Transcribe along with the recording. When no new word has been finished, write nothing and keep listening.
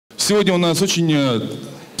Сегодня у нас очень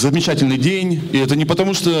замечательный день, и это не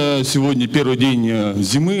потому, что сегодня первый день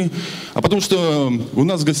зимы, а потому что у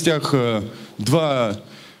нас в гостях два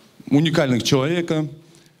уникальных человека.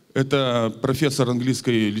 Это профессор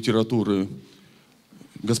английской литературы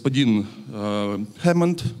господин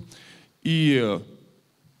Хэммонд и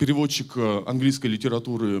переводчик английской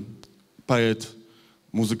литературы, поэт,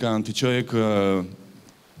 музыкант и человек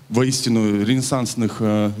воистину ренессансных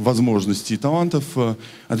возможностей и талантов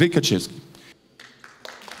Андрей Корчевский.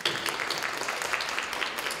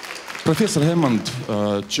 Профессор Хэммонд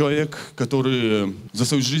 – человек, который за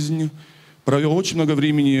свою жизнь провел очень много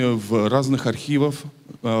времени в разных архивах,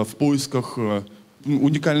 в поисках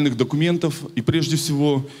уникальных документов. И прежде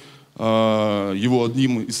всего, его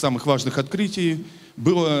одним из самых важных открытий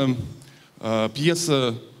была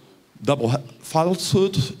пьеса «Double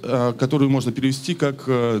Falsehood», которую можно перевести как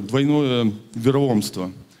 «Двойное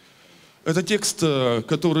вероломство». Это текст,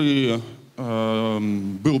 который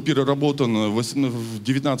был переработан в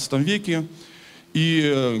XIX веке,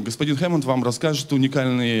 и господин Хэммонд вам расскажет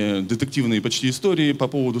уникальные детективные почти истории по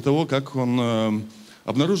поводу того, как он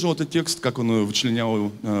обнаружил этот текст, как он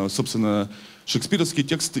вычленял, собственно, шекспировский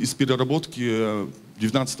текст из переработки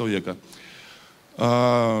XIX века.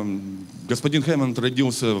 Господин Хэммонд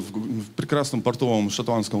родился в прекрасном портовом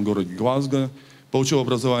шотландском городе Глазго, получил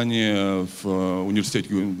образование в университете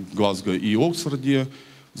Глазго и Оксфорде.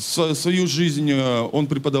 Свою жизнь он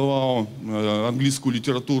преподавал английскую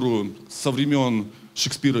литературу со времен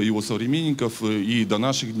Шекспира и его современников и до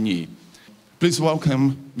наших дней. Please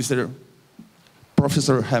welcome Mr.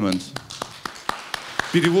 Professor Hammond.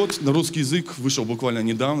 Перевод на русский язык вышел буквально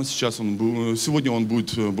недавно. Сегодня он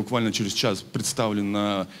будет буквально через час представлен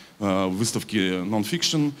на выставке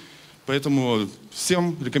Non-Fiction. Поэтому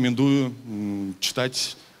всем рекомендую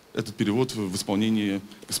читать этот перевод в исполнении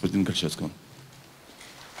господина Корчевского.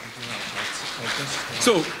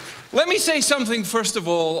 So, let me say something first of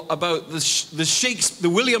all about the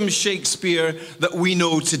William Shakespeare that we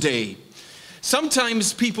know today.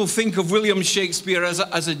 Sometimes people think of William Shakespeare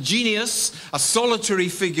as a genius, a solitary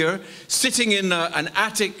figure, sitting in an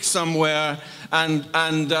attic somewhere and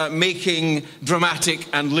making dramatic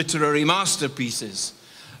and literary masterpieces.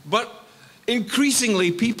 But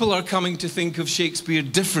increasingly, people are coming to think of Shakespeare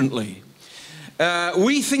differently.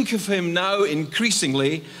 We think of him now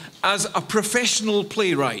increasingly as a professional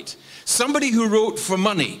playwright, somebody who wrote for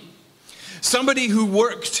money, somebody who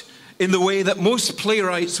worked in the way that most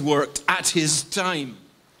playwrights worked at his time,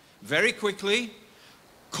 very quickly,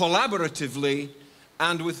 collaboratively,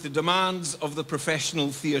 and with the demands of the professional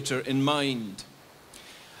theatre in mind.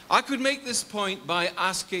 I could make this point by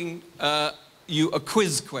asking you a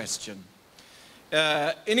quiz question.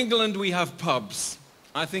 In England we have pubs.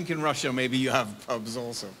 I think in Russia maybe you have pubs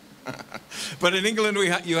also. But in England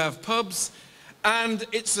you have pubs, and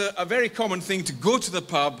it's a very common thing to go to the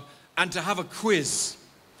pub and to have a quiz.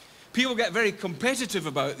 People get very competitive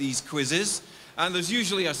about these quizzes, and there's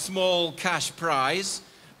usually a small cash prize.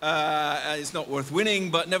 It's not worth winning,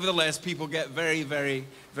 but nevertheless people get very, very,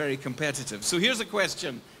 very competitive. So here's a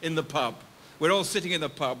question in the pub. We're all sitting in the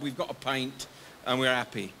pub, we've got a pint, and we're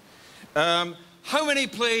happy. How many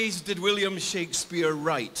plays did William Shakespeare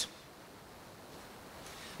write?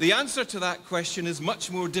 The answer to that question is much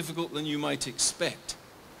more difficult than you might expect.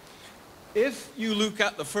 If you look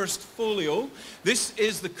at the first folio, this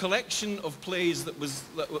is the collection of plays that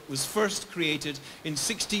was first created in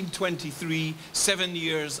 1623, 7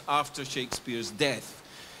 years after Shakespeare's death.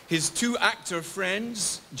 His two actor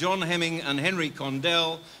friends, John Hemming and Henry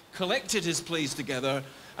Condell, collected his plays together,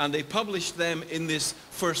 and they published them in this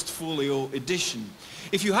first folio edition.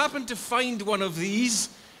 If you happen to find one of these,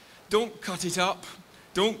 don't cut it up,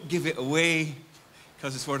 don't give it away,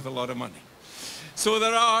 because it's worth a lot of money. So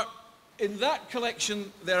in that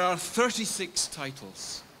collection, there are 36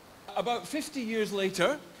 titles. About 50 years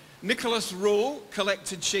later, Nicholas Rowe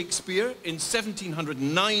collected Shakespeare in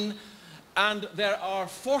 1709, and there are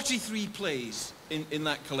 43 plays in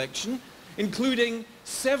that collection, including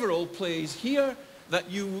several plays here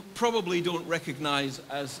that you probably don't recognize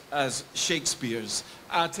as Shakespeare's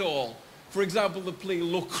at all. For example, the play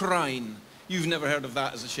Locrine. You've never heard of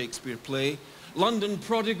that as a Shakespeare play. London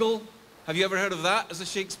Prodigal. Have you ever heard of that as a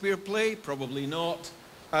Shakespeare play? Probably not.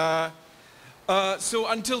 So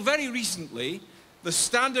until very recently, the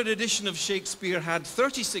standard edition of Shakespeare had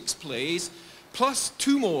 36 plays, plus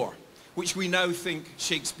 2 more, which we now think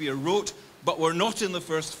Shakespeare wrote, but were not in the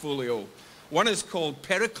first folio. One is called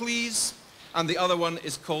Pericles, and the other one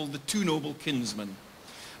is called The Two Noble Kinsmen.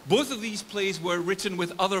 Both of these plays were written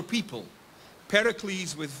with other people.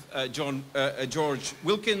 Pericles with George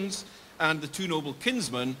Wilkins, and the Two Noble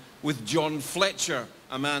Kinsmen with John Fletcher,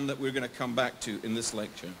 a man that we're going to come back to in this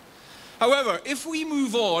lecture. However, if we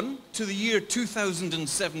move on to the year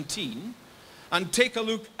 2017 and take a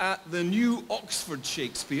look at the new Oxford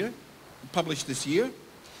Shakespeare, published this year,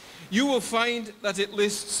 you will find that it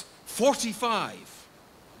lists 45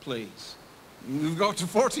 plays. We've got to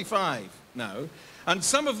 45 now. And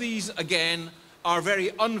some of these, again, are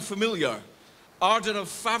very unfamiliar. Arden of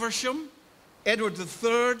Faversham, Edward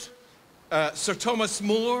III, Sir Thomas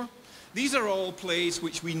More. These are all plays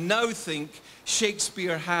which we now think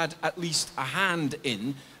Shakespeare had at least a hand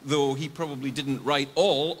in, though he probably didn't write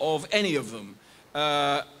all of any of them.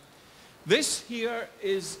 This here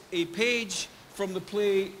is a page from the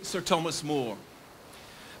play Sir Thomas More.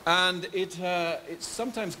 And it's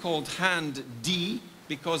sometimes called Hand D,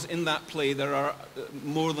 because in that play there are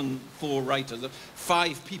more than 4 writers.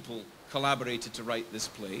 5 people collaborated to write this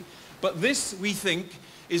play. But this, we think,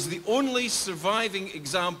 is the only surviving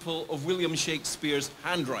example of William Shakespeare's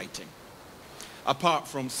handwriting, apart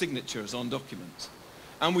from signatures on documents.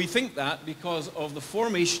 And we think that because of the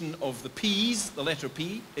formation of the P's, the letter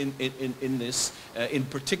P, in this in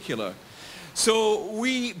particular. So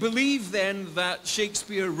we believe then that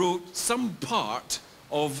Shakespeare wrote some part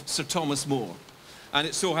of Sir Thomas More. And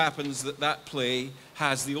it so happens that that play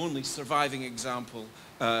has the only surviving example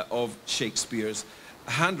of Shakespeare's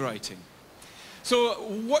handwriting. So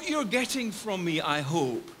what you're getting from me, I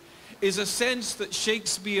hope, is a sense that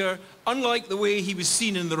Shakespeare, unlike the way he was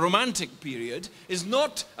seen in the Romantic period, is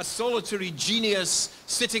not a solitary genius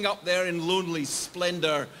sitting up there in lonely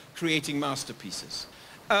splendor creating masterpieces.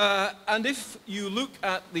 And if you look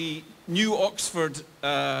at the new Oxford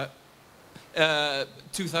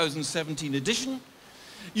 2017 edition,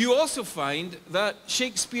 you also find that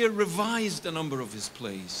Shakespeare revised a number of his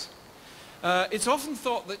plays. It's often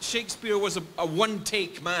thought that Shakespeare was a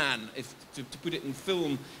one-take man, to put it in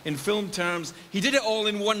film terms. He did it all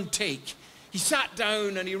in one take. He sat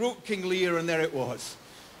down and he wrote King Lear and there it was.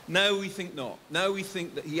 Now we think not. Now we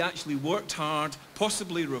think that he actually worked hard,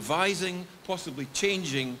 possibly revising, possibly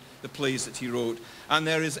changing the plays that he wrote. And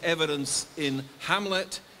there is evidence in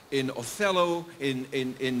Hamlet, in Othello, in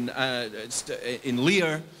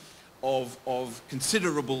Lear, of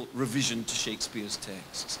considerable revision to Shakespeare's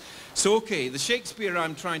texts. So, okay, the Shakespeare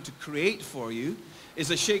I'm trying to create for you is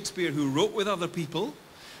a Shakespeare who wrote with other people,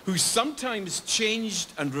 who sometimes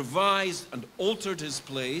changed and revised and altered his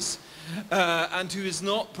plays, and who is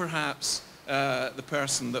not perhaps the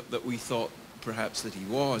person that we thought perhaps that he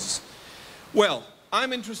was. Well,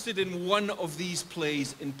 I'm interested in one of these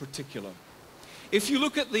plays in particular. If you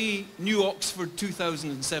look at the New Oxford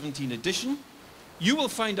 2017 edition, you will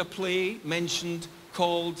find a play mentioned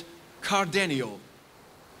called Cardenio.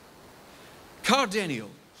 Cardenio.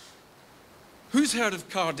 Who's heard of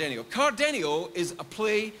Cardenio? Cardenio is a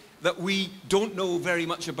play that we don't know very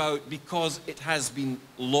much about because it has been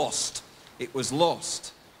lost. It was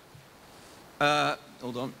lost.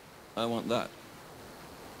 Hold on, I want that.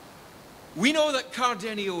 We know that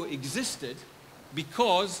Cardenio existed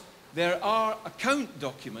because there are account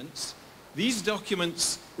documents. These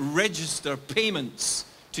documents register payments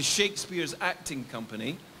to Shakespeare's acting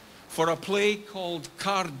company for a play called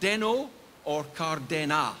Cardeno or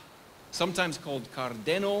Cardena. Sometimes called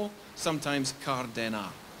Cardeno, sometimes Cardena.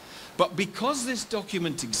 But because this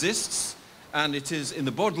document exists, and it is in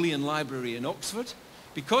the Bodleian Library in Oxford,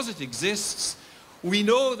 because it exists, we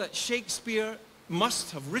know that Shakespeare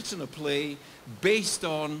must have written a play based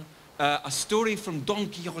on a story from Don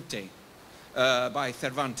Quixote by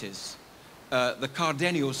Cervantes, the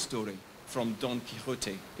Cardenio story from Don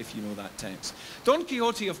Quixote, if you know that text. Don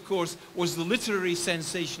Quixote, of course, was the literary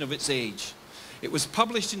sensation of its age. It was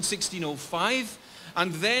published in 1605,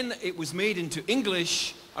 and then it was made into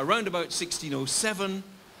English around about 1607,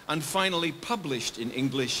 and finally published in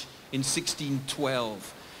English in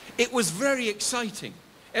 1612. It was very exciting.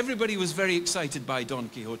 Everybody was very excited by Don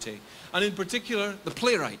Quixote, and in particular, the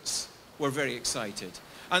playwrights were very excited.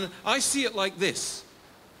 And I see it like this.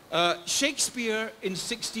 Shakespeare in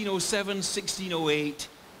 1607, 1608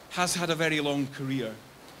 has had a very long career.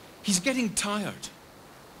 He's getting tired.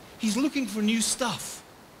 He's looking for new stuff.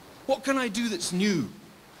 What can I do that's new?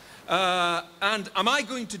 And am I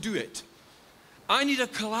going to do it? I need a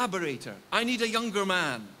collaborator. I need a younger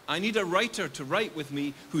man. I need a writer to write with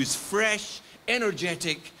me who is fresh,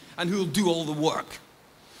 energetic, and who will do all the work.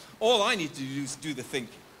 All I need to do is do the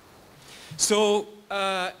thinking. So,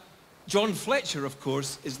 John Fletcher, of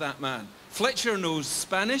course, is that man. Fletcher knows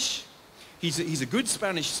Spanish. He's a good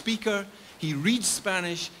Spanish speaker. He reads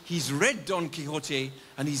Spanish. He's read Don Quixote,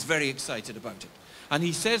 and he's very excited about it. And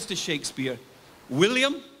he says to Shakespeare,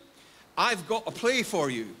 William, I've got a play for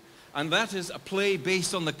you, and that is a play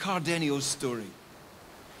based on the Cardenio story.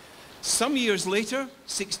 Some years later,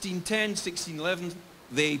 1610, 1611,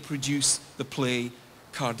 they produce the play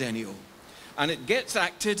Cardenio. And it gets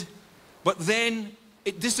acted, but then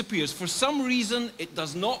it disappears. For some reason, it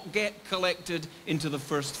does not get collected into the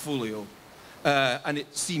first folio. And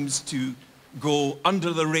it seems to go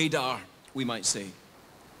under the radar, we might say.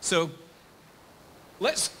 So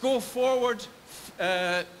let's go forward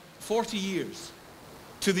 40 years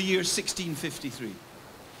to the year 1653.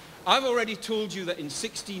 I've already told you that in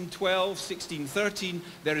 1612, 1613,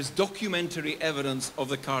 there is documentary evidence of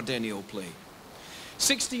the Cardenio play.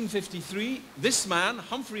 1653, this man,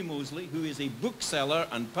 Humphrey Moseley, who is a bookseller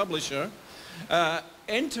and publisher,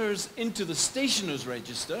 enters into the Stationers'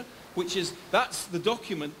 Register, that's the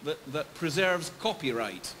document that preserves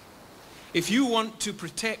copyright. If you want to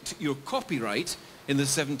protect your copyright in the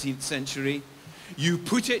 17th century, you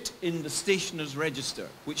put it in the Stationers' Register,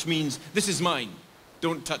 which means this is mine,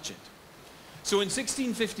 don't touch it. So in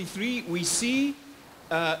 1653, we see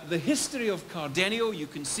the history of Cardenio. You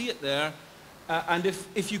can see it there. And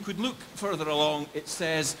if you could look further along, it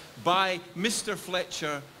says, by Mr.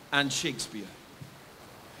 Fletcher and Shakespeare.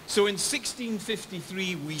 So in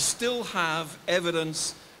 1653, we still have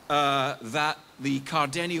evidence that the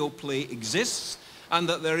Cardenio play exists and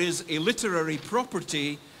that there is a literary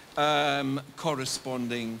property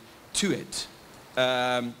corresponding to it.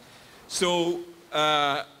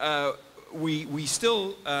 We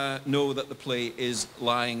still know that the play is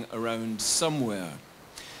lying around somewhere.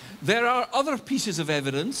 There are other pieces of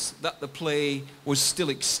evidence that the play was still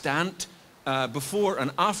extant before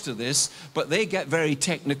and after this, but they get very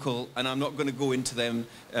technical, and I'm not going to go into them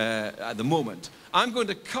at the moment. I'm going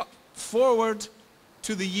to cut forward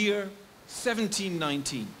to the year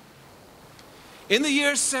 1719. In the year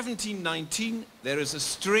 1719, there is a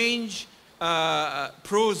strange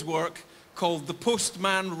prose work called The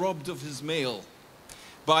Postman Robbed of His Mail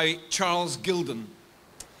by Charles Gildon.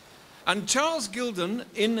 And Charles Gildon,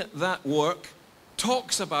 in that work,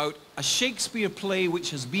 talks about a Shakespeare play which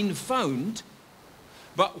has been found,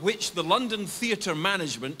 but which the London theatre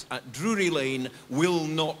management at Drury Lane will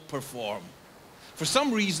not perform. For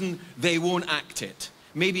some reason, they won't act it.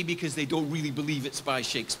 Maybe because they don't really believe it's by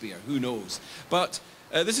Shakespeare, who knows. But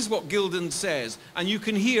this is what Gildon says, and you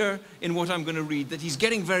can hear in what I'm going to read that he's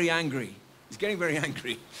getting very angry. He's getting very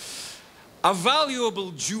angry. A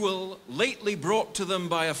valuable jewel lately brought to them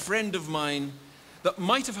by a friend of mine that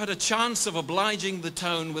might have had a chance of obliging the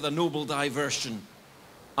town with a noble diversion.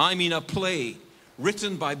 I mean a play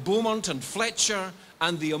written by Beaumont and Fletcher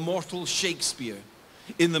and the immortal Shakespeare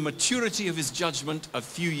in the maturity of his judgment a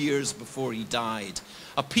few years before he died.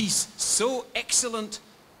 A piece so excellent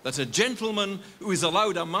that a gentleman who is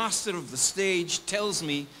allowed a master of the stage tells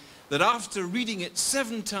me that after reading it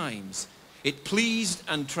 7 times, it pleased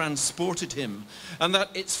and transported him, and that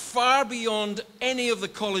it's far beyond any of the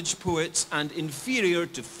college poets and inferior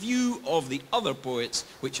to few of the other poets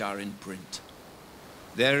which are in print.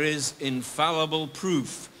 There is infallible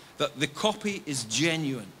proof that the copy is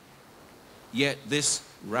genuine, yet this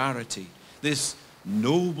rarity, this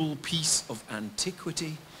noble piece of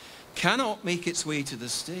antiquity, cannot make its way to the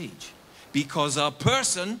stage, because a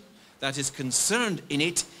person that is concerned in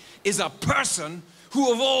it is a person who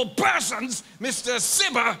of all persons, Mr.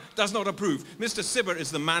 Cibber does not approve. Mr. Cibber is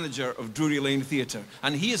the manager of Drury Lane Theatre,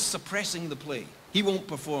 and he is suppressing the play. He won't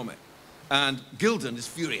perform it. And Gildon is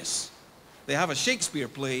furious. They have a Shakespeare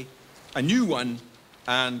play, a new one,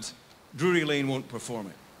 and Drury Lane won't perform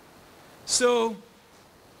it. So,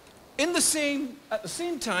 at the same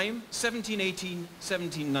time, 1718,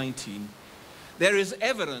 1719, there is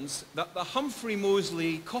evidence that the Humphrey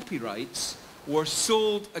Moseley copyrights were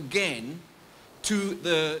sold again to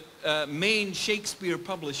the main Shakespeare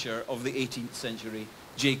publisher of the 18th century,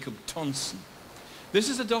 Jacob Tonson. This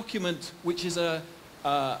is a document which is a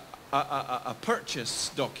purchase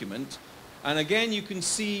document, and again you can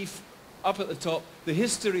see up at the top the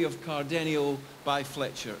history of Cardenio by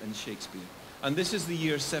Fletcher and Shakespeare. And this is the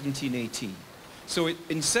year 1718. So in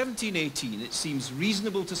 1718 it seems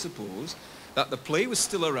reasonable to suppose that the play was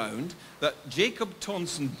still around, that Jacob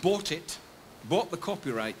Tonson bought the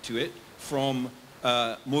copyright to it from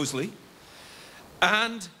Moseley,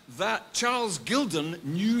 and that Charles Gildon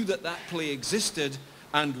knew that that play existed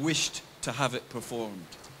and wished to have it performed.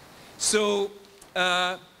 So,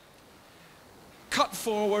 cut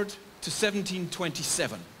forward to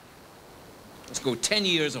 1727. Let's go 10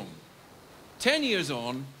 years on. 10 years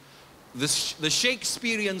on, the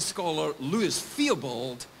Shakespearean scholar Louis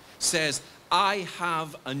Theobald says, I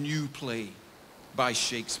have a new play by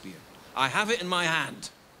Shakespeare. I have it in my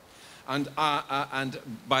hand. And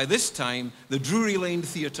by this time, the Drury Lane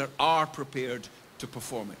Theatre are prepared to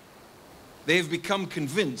perform it. They've become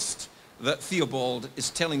convinced that Theobald is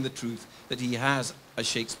telling the truth, that he has a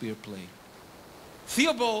Shakespeare play.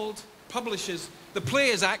 Theobald publishes, the play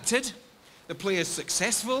is acted, the play is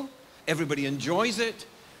successful, everybody enjoys it,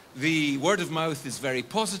 the word of mouth is very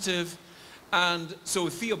positive, and so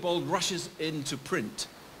Theobald rushes into print.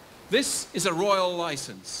 This is a royal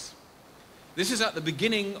license. This is at the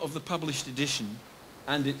beginning of the published edition,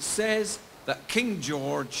 and it says that King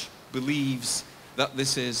George believes that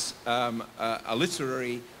this is a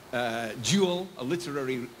literary jewel, a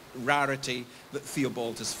literary rarity that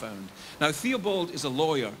Theobald has found. Now, Theobald is a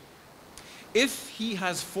lawyer. If he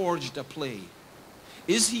has forged a play,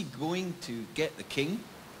 is he going to get the king?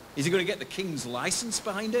 Is he going to get the king's license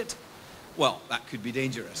behind it? Well, that could be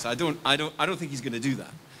dangerous. I don't think he's going to do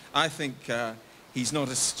that. I think he's not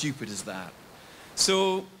as stupid as that.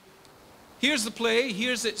 So here's the play.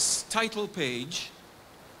 Here's its title page.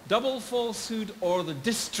 Double Falsehood or the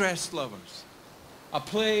Distressed Lovers. A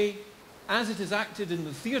play as it is acted in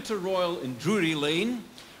the Theatre Royal in Drury Lane,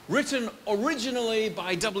 written originally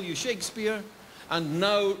by W. Shakespeare and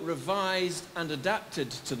now revised and adapted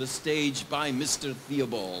to the stage by Mr.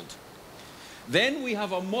 Theobald. Then we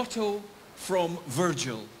have a motto from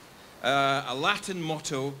Virgil, a Latin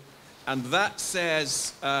motto, and that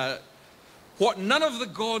says, what none of the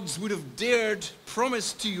gods would have dared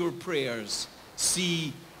promise to your prayers,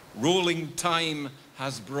 see, rolling time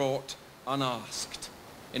has brought unasked.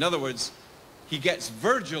 In other words, he gets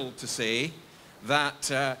Virgil to say that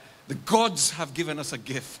the gods have given us a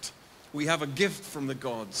gift. We have a gift from the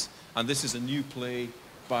gods. And this is a new play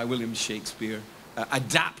by William Shakespeare,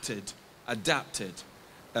 adapted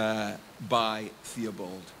by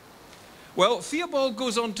Theobald. Well, Theobald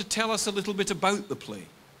goes on to tell us a little bit about the play.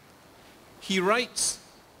 He writes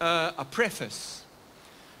a preface,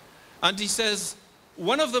 and he says,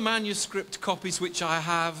 one of the manuscript copies which I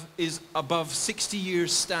have is above 60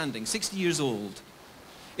 years standing, 60 years old,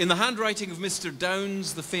 in the handwriting of Mr.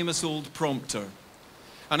 Downes, the famous old prompter,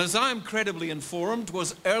 and as I am credibly informed,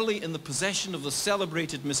 was early in the possession of the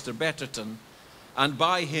celebrated Mr. Betterton, and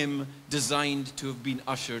by him designed to have been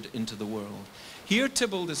ushered into the world. Here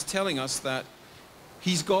Tybalt is telling us that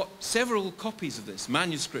he's got several copies of this,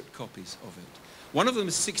 manuscript copies of it. One of them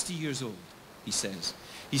is 60 years old, he says.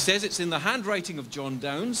 He says it's in the handwriting of John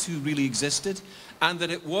Downes, who really existed, and that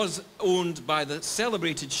it was owned by the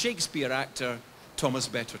celebrated Shakespeare actor Thomas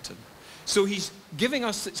Betterton. So he's giving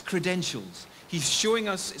us its credentials. He's showing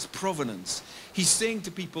us its provenance. He's saying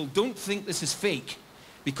to people, don't think this is fake,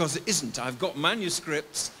 because it isn't. I've got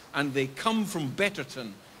manuscripts, and they come from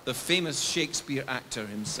Betterton, the famous Shakespeare actor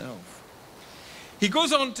himself. He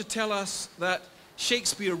goes on to tell us that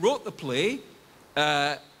Shakespeare wrote the play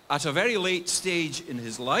at a very late stage in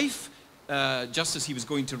his life, just as he was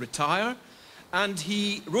going to retire, and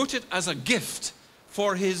he wrote it as a gift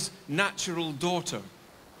for his natural daughter,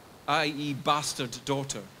 i.e. bastard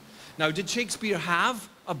daughter. Now, did Shakespeare have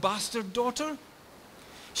a bastard daughter?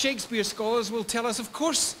 Shakespeare scholars will tell us, of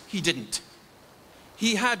course he didn't.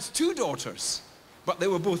 He had two daughters, but they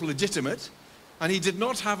were both legitimate, and he did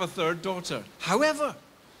not have a third daughter. However,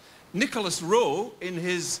 Nicholas Rowe, in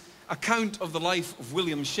his account of the life of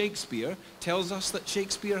William Shakespeare, tells us that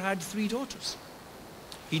Shakespeare had three daughters.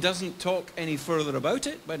 He doesn't talk any further about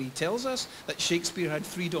it, but he tells us that Shakespeare had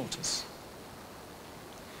three daughters.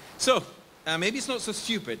 So, maybe it's not so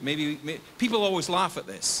stupid. Maybe people always laugh at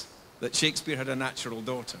this, that Shakespeare had a natural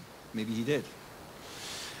daughter. Maybe he did.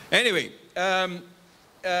 Anyway,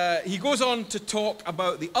 he goes on to talk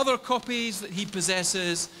about the other copies that he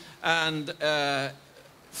possesses, and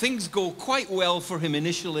things go quite well for him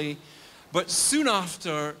initially, but soon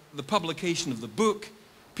after the publication of the book,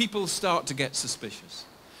 people start to get suspicious.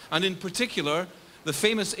 And in particular, the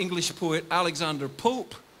famous English poet Alexander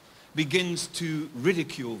Pope begins to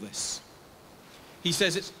ridicule this. He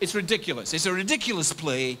says it's ridiculous. It's a ridiculous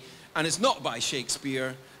play, and it's not by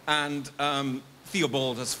Shakespeare, and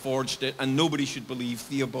Theobald has forged it, and nobody should believe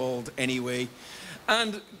Theobald anyway.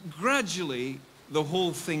 And gradually, the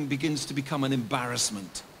whole thing begins to become an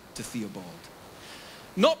embarrassment to Theobald.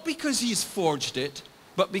 Not because he's forged it,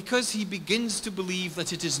 but because he begins to believe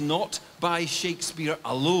that it is not by Shakespeare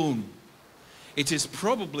alone. It is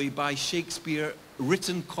probably by Shakespeare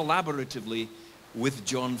written collaboratively with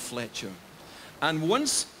John Fletcher. And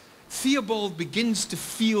once Theobald begins to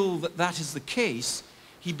feel that that is the case,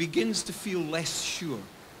 he begins to feel less sure.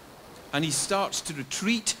 And he starts to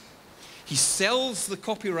retreat. He sells the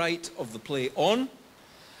copyright of the play on,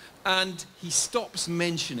 and he stops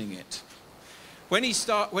mentioning it. When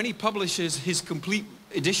he publishes his complete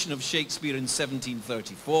edition of Shakespeare in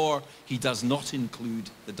 1734, he does not include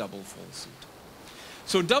the double falsehood.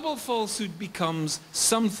 So double falsehood becomes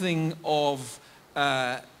something of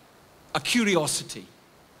a curiosity,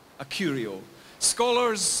 a curio.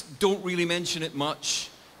 Scholars don't really mention it much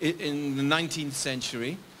in the 19th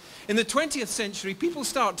century. In the 20th century, people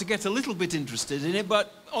start to get a little bit interested in it,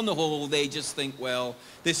 but on the whole, they just think, well,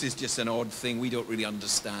 this is just an odd thing. We don't really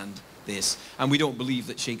understand this, and we don't believe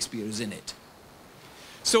that Shakespeare is in it.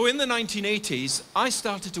 So in the 1980s, I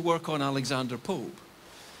started to work on Alexander Pope,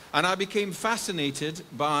 and I became fascinated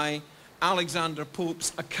by Alexander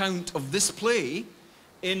Pope's account of this play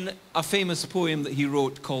in a famous poem that he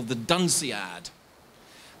wrote called the Dunciad.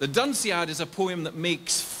 The Dunciad is a poem that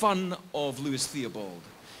makes fun of Louis Theobald.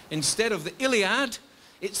 Instead of the Iliad,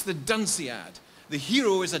 it's the Dunciad. The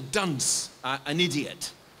hero is a dunce, an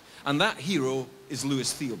idiot, and that hero is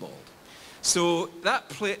Louis Theobald. So that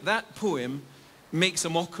poem makes a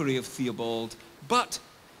mockery of Theobald, but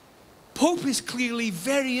Pope is clearly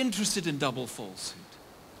very interested in double falsehood.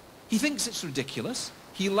 He thinks it's ridiculous,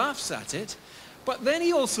 he laughs at it, but then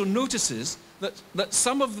he also notices that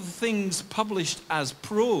some of the things published as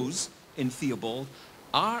prose in Theobald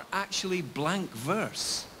are actually blank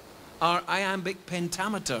verse, are iambic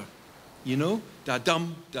pentameter, you know,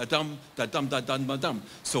 da-dum, da-dum, da-dum, da-dum, da-dum.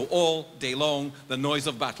 So all day long the noise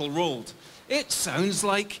of battle rolled. It sounds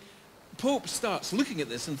like Pope starts looking at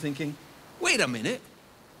this and thinking, wait a minute,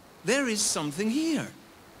 there is something here.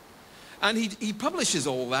 And he publishes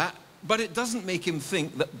all that, but it doesn't make him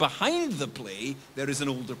think that behind the play there is an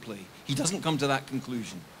older play. He doesn't come to that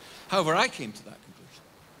conclusion. However, I came to that conclusion.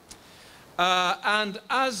 And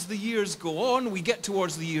as the years go on, we get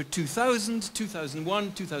towards the year 2000,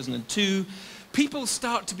 2001, 2002, people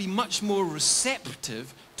start to be much more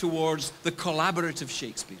receptive towards the collaborative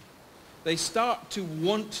Shakespeare. They start to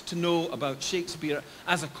want to know about Shakespeare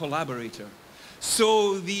as a collaborator.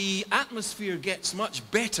 So the atmosphere gets much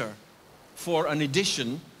better for an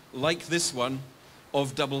edition like this one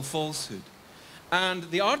of Double Falsehood. And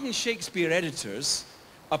the ardent Shakespeare editors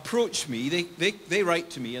approach me, they write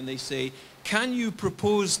to me and they say, can you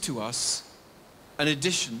propose to us an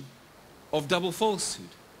edition of Double Falsehood?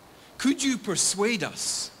 Could you persuade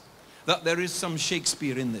us that there is some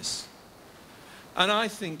Shakespeare in this? And I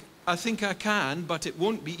think I can, but it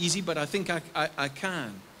won't be easy, but I think I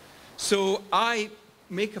can. So I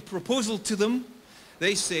make a proposal to them.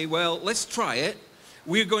 They say, well, let's try it.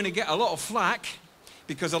 We're going to get a lot of flack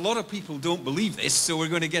because a lot of people don't believe this, so we're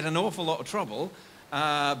going to get an awful lot of trouble,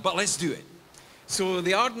 but let's do it. So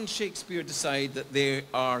the ardent Shakespeare decide that they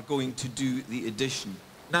are going to do the edition.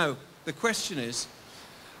 Now, the question is,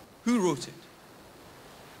 who wrote it?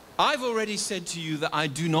 I've already said to you that I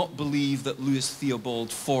do not believe that Louis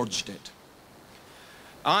Theobald forged it.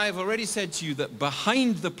 I've already said to you that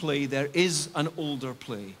behind the play there is an older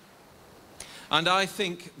play. And I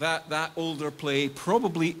think that that older play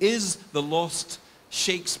probably is the lost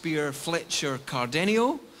Shakespeare Fletcher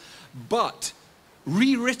Cardenio, but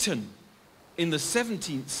rewritten in the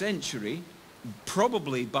 17th century,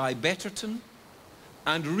 probably by Betterton,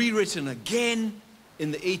 and rewritten again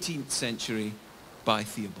in the 18th century by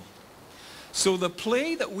Theobald. So the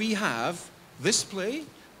play that we have, this play,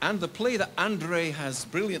 and the play that Andrei has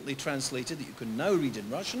brilliantly translated, that you can now read in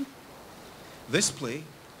Russian, this play,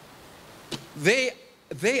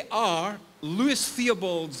 they are Louis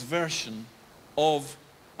Theobald's version of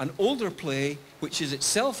an older play, which is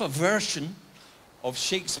itself a version of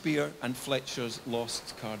Shakespeare and Fletcher's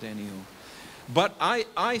Lost Cardenio. But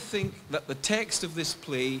I think that the text of this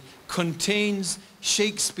play contains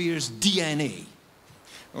Shakespeare's DNA.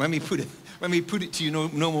 Let me put it to you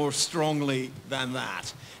no more strongly than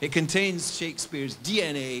that. It contains Shakespeare's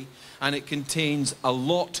DNA, and it contains a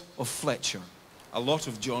lot of Fletcher, a lot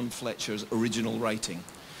of John Fletcher's original writing.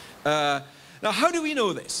 Now, how do we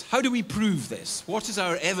know this? How do we prove this? What is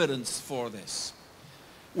our evidence for this?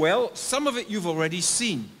 Well, some of it you've already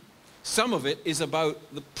seen. Some of it is about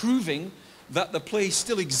the proving that the play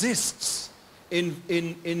still exists in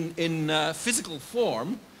physical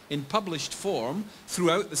form, in published form,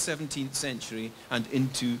 throughout the 17th century and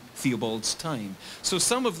into Theobald's time. So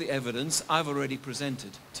some of the evidence I've already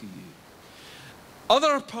presented to you.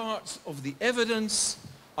 Other parts of the evidence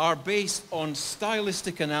are based on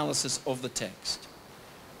stylistic analysis of the text.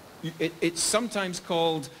 It's sometimes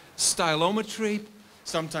called stylometry,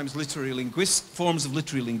 sometimes forms of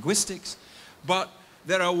literary linguistics, but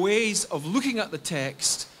there are ways of looking at the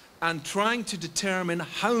text and trying to determine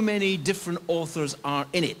how many different authors are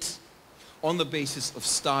in it on the basis of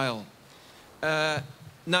style.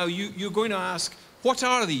 Now, you're going to ask, what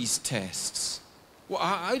are these tests?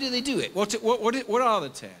 How do they do it? What are the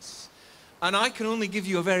tests? And I can only give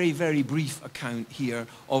you a very, very brief account here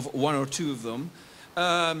of one or two of them.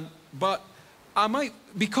 But I might,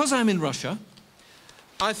 because I'm in Russia,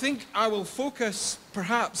 I think I will focus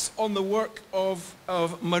perhaps on the work of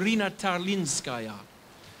Marina Tarlinskaya.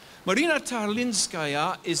 Marina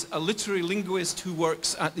Tarlinskaya is a literary linguist who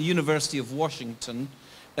works at the University of Washington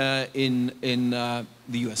in the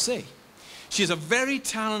USA. She's a very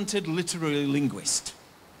talented literary linguist,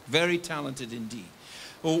 very talented indeed.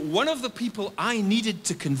 Well, one of the people I needed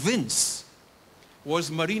to convince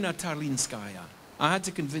was Marina Tarlinskaya. I had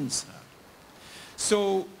to convince her.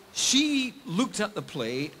 So she looked at the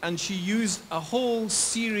play and she used a whole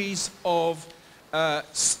series of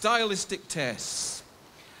stylistic tests.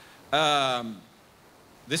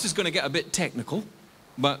 This is going to get a bit technical,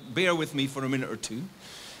 but bear with me for a minute or two.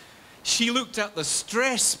 She looked at the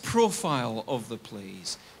stress profile of the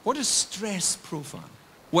plays. What is stress profile?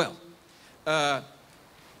 Well,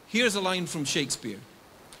 here's a line from Shakespeare.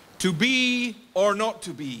 To be or not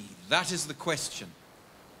to be, that is the question.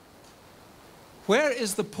 Where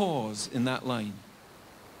is the pause in that line?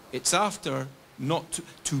 It's after not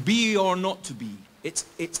to be or not to be.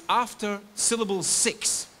 It's after syllable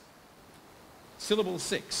 6. Syllable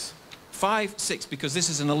 6. 5, 6, because this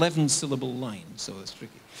is an 11-syllable line, so it's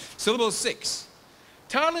tricky. Syllable 6.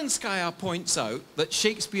 Tarlinskaya points out that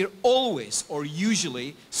Shakespeare always or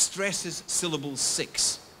usually stresses syllable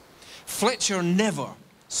 6. Fletcher never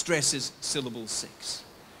stresses syllable 6.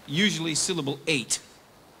 Usually syllable 8.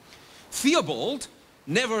 Theobald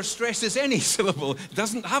never stresses any syllable,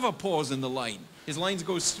 doesn't have a pause in the line. His lines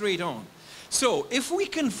go straight on. So if we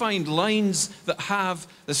can find lines that have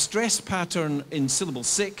the stress pattern in syllable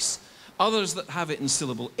 6, others that have it in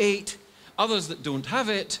syllable 8, others that don't have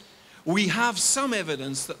it, we have some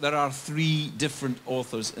evidence that there are 3 different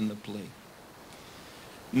authors in the play.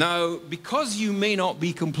 Now, because you may not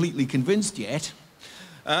be completely convinced yet,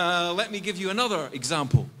 let me give you another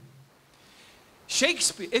example.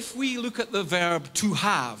 Shakespeare, if we look at the verb to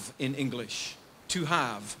have in English, to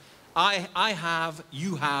have, I have,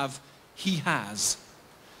 you have, he has.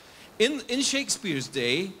 In Shakespeare's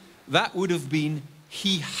day, that would have been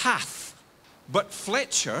he hath. But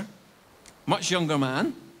Fletcher, much younger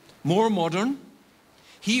man, more modern,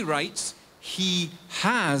 he writes he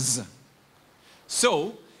has.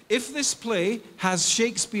 So, if this play has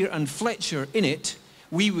Shakespeare and Fletcher in it,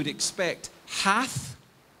 we would expect hath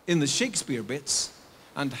in the Shakespeare bits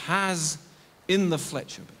and has in the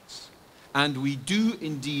Fletcher bits. And we do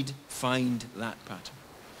indeed find that pattern.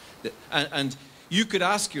 And you could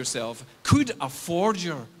ask yourself, could a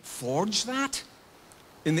forger forge that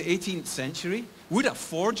in the 18th century? Would a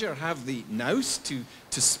forger have the nous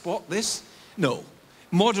to spot this? No.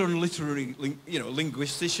 Modern literary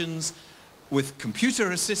linguisticians with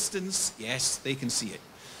computer assistance, yes, they can see it.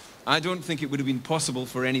 I don't think it would have been possible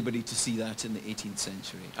for anybody to see that in the 18th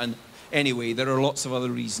century. And anyway, there are lots of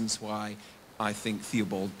other reasons why I think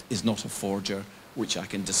Theobald is not a forger, which I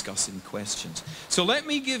can discuss in questions. So let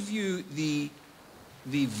me give you the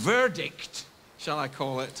verdict, shall I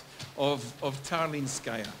call it, of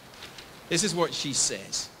Tarlinskaya. This is what she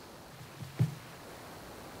says.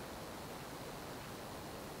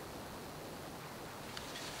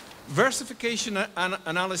 Versification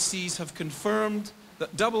analyses have confirmed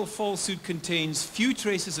that double falsehood contains few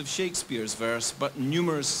traces of Shakespeare's verse, but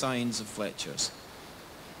numerous signs of Fletcher's.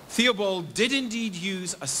 Theobald did indeed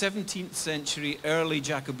use a 17th century early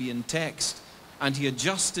Jacobean text, and he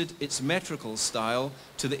adjusted its metrical style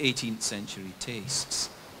to the 18th century tastes.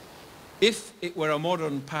 If it were a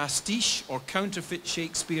modern pastiche or counterfeit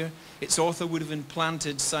Shakespeare, its author would have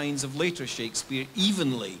implanted signs of later Shakespeare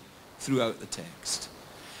evenly throughout the text.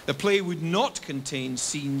 The play would not contain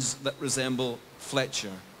scenes that resemble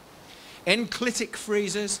Fletcher. Enclitic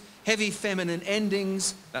phrases, heavy feminine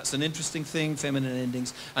endings, that's an interesting thing, feminine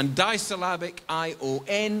endings, and disyllabic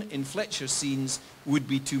ION in Fletcher's scenes would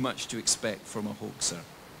be too much to expect from a hoaxer.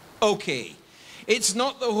 Okay, it's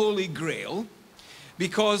not the Holy Grail,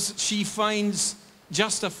 because she finds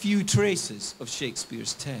just a few traces of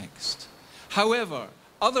Shakespeare's text. However,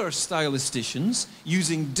 other stylisticians,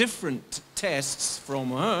 using different tests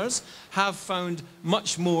from hers, have found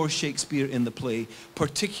much more Shakespeare in the play,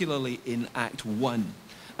 particularly in Act 1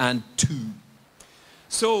 and 2.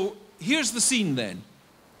 So here's the scene then.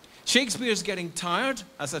 Shakespeare's getting tired,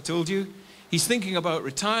 as I told you. He's thinking about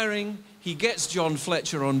retiring. He gets John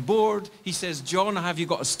Fletcher on board. He says, John, have you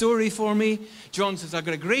got a story for me? John says, I've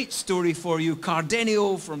got a great story for you.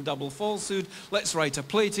 Cardenio from Double Falsehood. Let's write a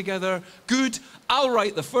play together. Good. I'll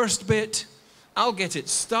write the first bit. I'll get it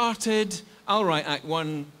started. I'll write Act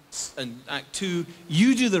 1, and Act 2.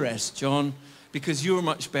 You do the rest, John, because you're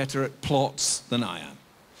much better at plots than I am.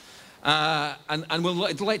 And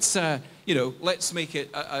let's make it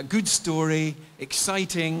a good story,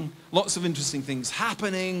 exciting, lots of interesting things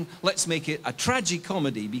happening. Let's make it a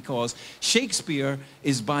tragicomedy, because Shakespeare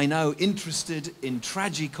is by now interested in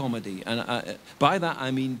tragicomedy. And by that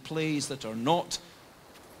I mean plays that are not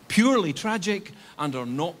purely tragic and are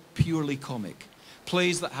not purely comic.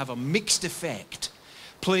 Plays that have a mixed effect.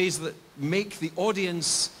 Plays that make the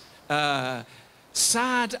audience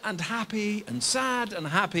sad and happy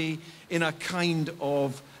in a kind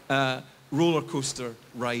of roller coaster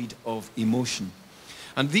ride of emotion.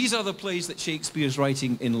 And these are the plays that Shakespeare's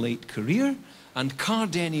writing in late career, and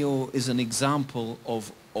Cardenio is an example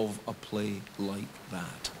of a play like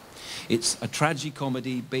that. It's a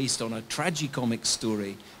tragicomedy based on a tragicomic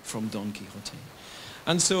story from Don Quixote.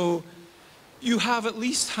 And so you have at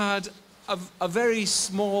least had a very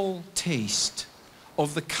small taste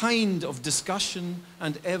of the kind of discussion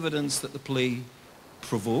and evidence that the play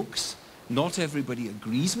provokes. Not everybody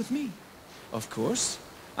agrees with me, of course.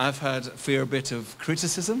 I've had a fair bit of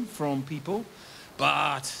criticism from people,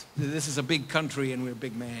 but this is a big country and we're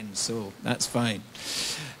big men, so that's fine.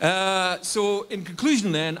 So in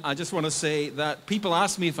conclusion then, I just want to say that people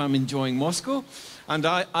ask me if I'm enjoying Moscow, and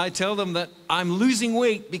I tell them that I'm losing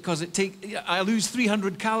weight because I lose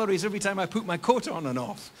 300 calories every time I put my coat on and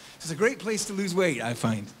off. It's a great place to lose weight, I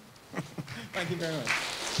find. Thank you very much.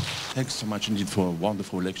 Thanks so much indeed for a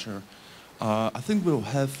wonderful lecture. I think we'll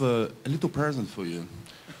have a little present for you.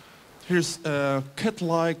 Here's a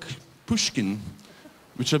cat-like Pushkin,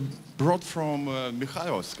 which I brought from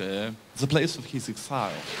Mikhailovskaya, the place of his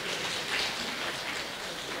exile.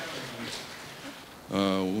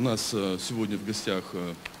 У нас сегодня в гостях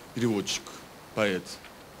переводчик, поэт,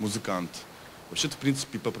 музыкант. Вообще-то, в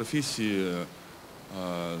принципе, по профессии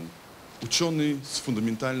ученый с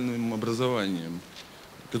фундаментальным образованием,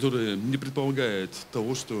 который не предполагает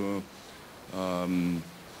того, что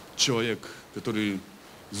человек, который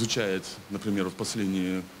изучает, например, в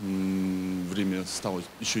последнее время стал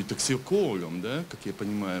еще и токсикологом, да, как я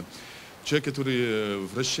понимаю, человек, который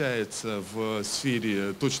вращается в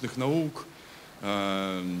сфере точных наук,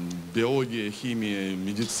 биология, химия,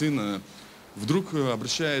 медицина, вдруг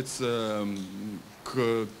обращается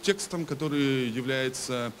к текстам, которые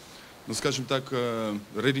являются, ну, скажем так,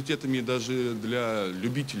 раритетами даже для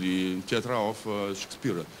любителей театралов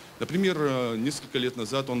Шекспира. Например, несколько лет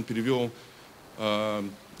назад он перевел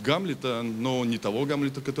Гамлета, но не того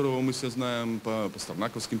Гамлета, которого мы все знаем по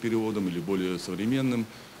пастернаковским переводам или более современным,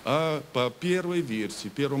 а по первой версии,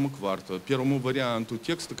 первому кварталу, первому варианту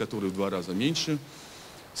текста, который в 2 раза меньше.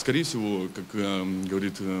 Скорее всего, как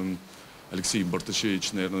говорит Алексей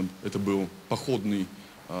Барташевич, наверное, это был походный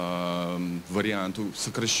вариант,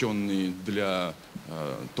 сокращенный для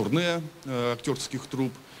турне актерских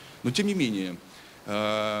труп. Но тем не менее,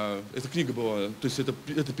 эта книга была, то есть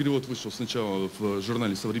этот перевод вышел сначала в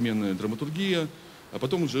журнале «Современная драматургия», а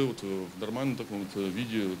потом уже вот в нормальном таком вот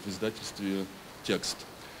виде в издательстве «Текст».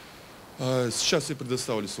 Сейчас я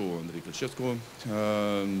предоставлю слово Андрею Корчевскому,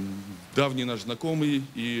 давний наш знакомый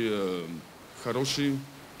и хороший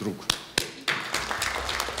друг.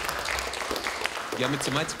 Я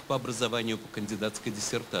математик по образованию, по кандидатской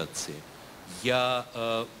диссертации. Я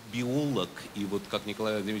биолог и, вот как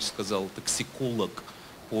Николай Владимирович сказал, токсиколог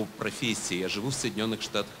по профессии. Я живу в Соединенных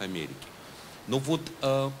Штатах Америки. Но вот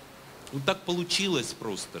так получилось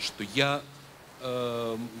просто, что я,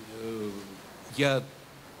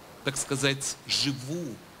 так сказать,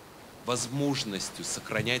 живу возможностью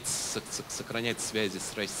сохранять связи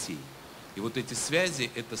с Россией. И вот эти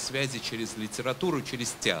связи, это связи через литературу,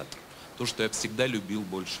 через театр. То, что я всегда любил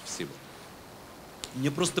больше всего.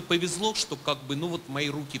 Мне просто повезло, что как бы, ну вот в мои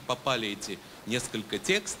руки попали эти несколько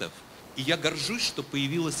текстов, и я горжусь, что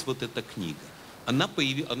появилась вот эта книга. Она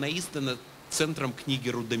издана Центром книги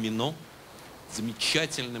Рудомино,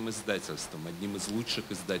 замечательным издательством, одним из лучших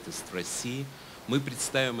издательств России. Мы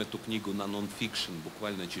представим эту книгу на нон-фикшн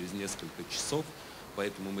буквально через несколько часов,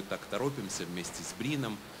 поэтому мы так торопимся вместе с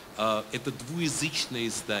Брином. Это двуязычное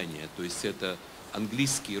издание, то есть это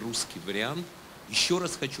английский и русский вариант. Еще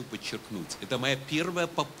раз хочу подчеркнуть, это моя первая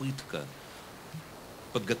попытка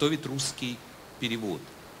подготовить русский перевод.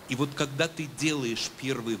 И вот когда ты делаешь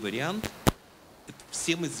первый вариант,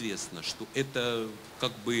 всем известно, что это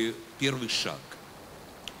как бы первый шаг.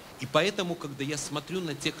 И поэтому, когда я смотрю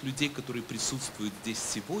на тех людей, которые присутствуют здесь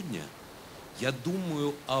сегодня, я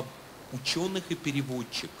думаю об ученых и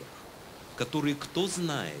переводчиках, которые, кто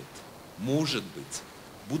знает, может быть,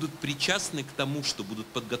 будут причастны к тому, что будут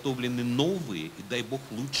подготовлены новые и, дай Бог,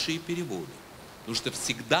 лучшие переводы. Потому что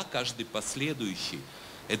всегда каждый последующий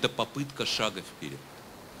 – это попытка шага вперед.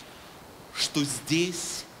 Что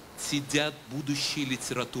здесь сидят будущие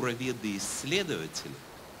литературоведы и исследователи,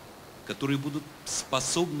 которые будут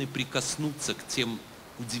способны прикоснуться к тем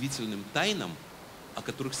удивительным тайнам, о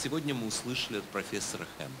которых сегодня мы услышали от профессора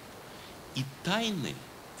Хэммонда. И тайны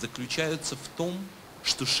заключаются в том,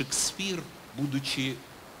 что Шекспир, будучи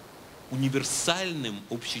универсальным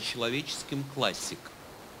общечеловеческим классиком,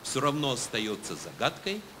 все равно остается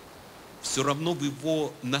загадкой, все равно в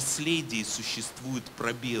его наследии существуют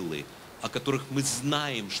пробелы, о которых мы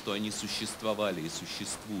знаем, что они существовали и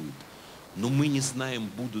существуют, но мы не знаем,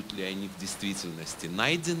 будут ли они в действительности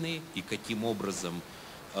найдены и каким образом,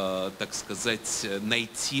 так сказать,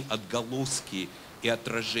 найти отголоски и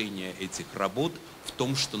отражения этих работ в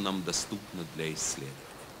том, что нам доступно для исследования.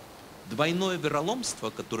 «Двойное вероломство»,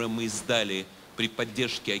 которое мы издали при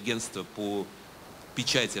поддержке агентства по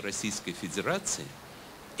печати Российской Федерации,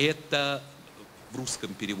 это в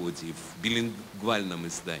русском переводе, в билингвальном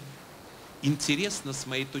издании. Интересно, с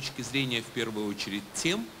моей точки зрения, в первую очередь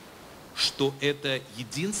тем, что это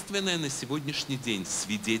единственное на сегодняшний день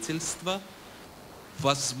свидетельство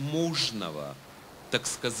возможного, так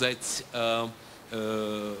сказать,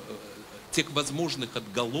 тех возможных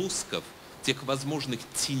отголосков, тех возможных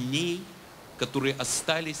теней, которые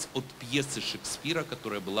остались от пьесы Шекспира,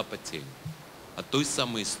 которая была потеряна. От той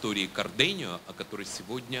самой истории Карденио, о которой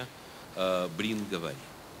сегодня Брин говорит.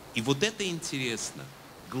 И вот это интересно.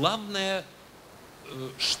 Главное,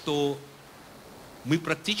 что мы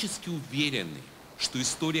практически уверены, что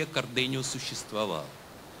история Карденио существовала.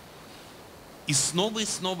 И снова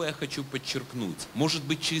я хочу подчеркнуть, может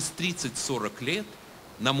быть, через 30-40 лет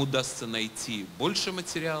нам удастся найти больше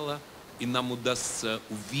материала, и нам удастся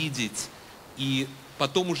увидеть и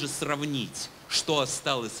потом уже сравнить, что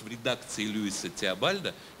осталось в редакции Льюиса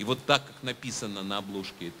Теобальда. И вот так, как написано на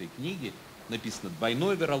обложке этой книги, написано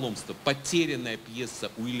 «Двойное вероломство», потерянная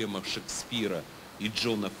пьеса Уильяма Шекспира и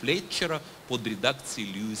Джона Флетчера под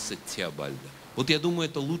редакцией Льюиса Теобальда. Вот я думаю,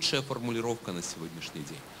 это лучшая формулировка на сегодняшний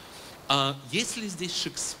день. А если здесь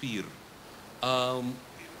Шекспир,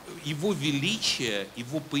 его величие,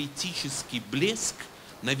 его поэтический блеск,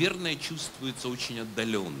 наверное, чувствуется очень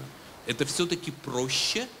отдаленно. Это все-таки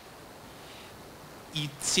проще, и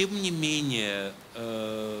тем не менее,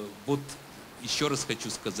 вот еще раз хочу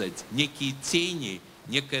сказать, некие тени,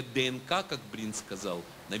 некая ДНК, как Брин сказал,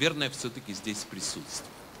 наверное, все-таки здесь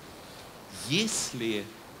присутствует. Если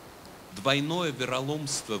двойное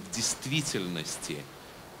вероломство в действительности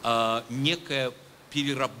некая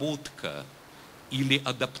переработка или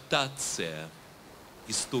адаптация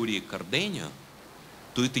истории Карденио,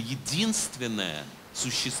 то это единственное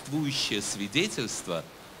существующее свидетельство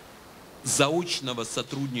заочного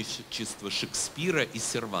сотрудничества Шекспира и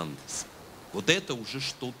Сервантеса. Вот это уже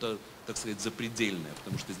что-то, так сказать, запредельное,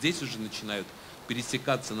 потому что здесь уже начинают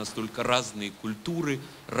пересекаться настолько разные культуры,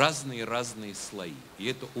 разные слои. И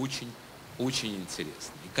это очень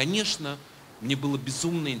интересно. И, конечно, мне было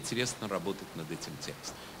безумно интересно работать над этим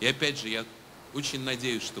текстом. И опять же, я очень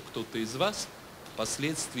надеюсь, что кто-то из вас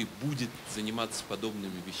впоследствии будет заниматься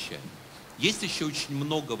подобными вещами. Есть еще очень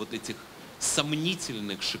много вот этих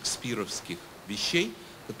сомнительных шекспировских вещей,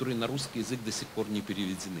 которые на русский язык до сих пор не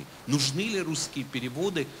переведены. Нужны ли русские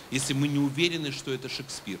переводы, если мы не уверены, что это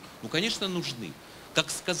Шекспир? Ну, конечно, нужны. Как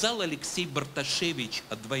сказал Алексей Барташевич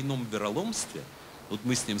о «Двойном вероломстве», вот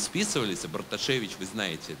мы с ним списывались, а Барташевич, вы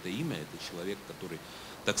знаете это имя, это человек, который,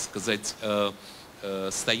 так сказать,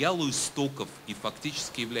 стоял у истоков и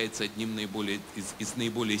фактически является одним из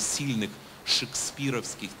наиболее сильных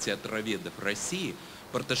шекспировских театроведов России.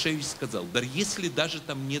 Барташевич сказал: да если даже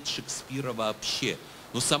там нет Шекспира вообще,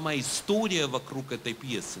 но сама история вокруг этой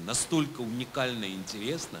пьесы настолько уникальна и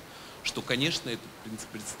интересна, что, конечно, это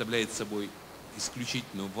представляет собой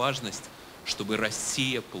исключительную важность, чтобы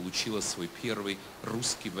Россия получила свой первый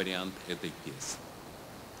русский вариант этой пьесы.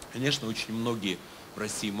 Конечно, очень многие в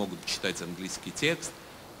России могут читать английский текст,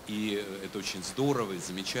 и это очень здорово и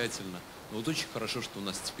замечательно. Но вот очень хорошо, что у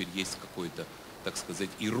нас теперь есть какой-то, так сказать,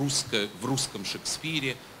 и в русском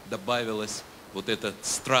Шекспире добавилось вот это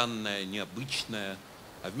странное, необычное,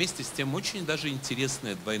 а вместе с тем очень даже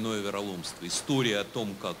интересное двойное вероломство. История о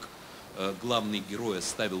том, как главный герой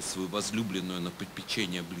оставил свою возлюбленную на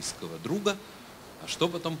попечение близкого друга. А что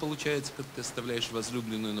потом получается, когда ты оставляешь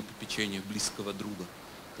возлюбленную на попечение близкого друга?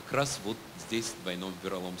 Как раз вот здесь, в двойном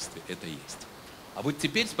вероломстве, это есть. А вот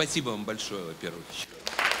теперь спасибо вам большое, во-первых.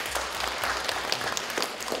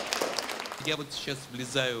 Я вот сейчас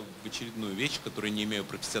влезаю в очередную вещь, к которой не имею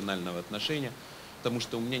профессионального отношения. потому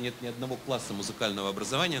что у меня нет ни одного класса музыкального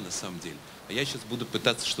образования на самом деле, а я сейчас буду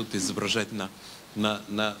пытаться что-то изображать на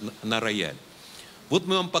рояль. Вот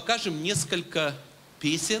мы вам покажем несколько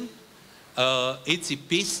песен. Эти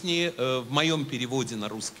песни в моем переводе на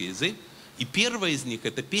русский язык. И первая из них —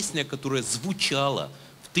 это песня, которая звучала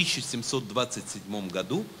в 1727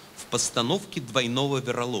 году в постановке «Двойного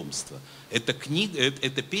вероломства». Это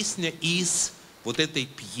песня из вот этой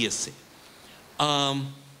пьесы.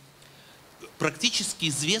 Практически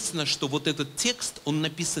известно, что вот этот текст, он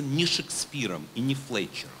написан не Шекспиром и не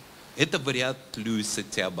Флетчером. Это вариант Льюиса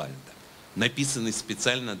Теобальда, написанный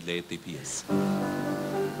специально для этой пьесы.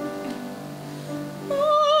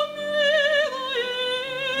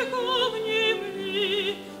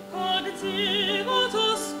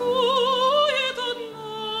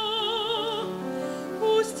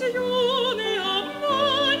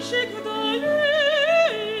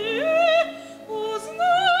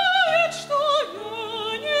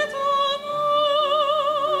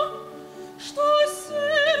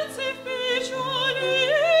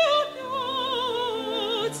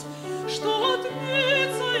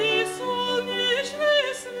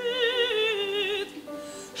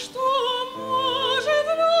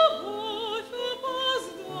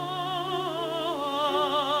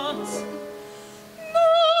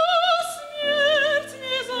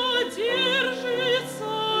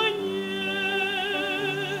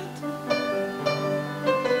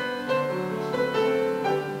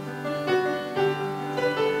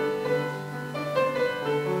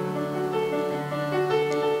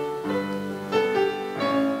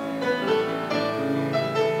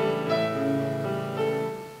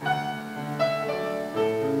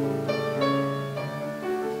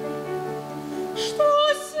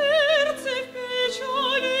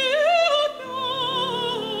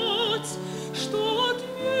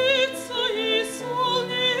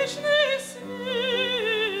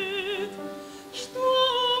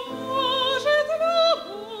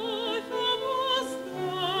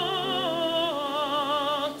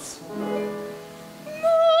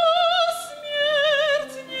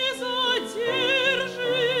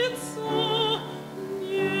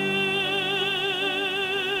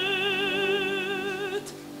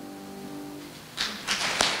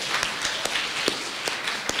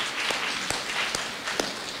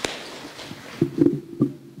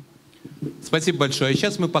 Спасибо большое. А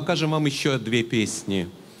сейчас мы покажем вам еще две песни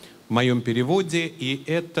в моем переводе. И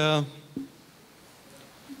это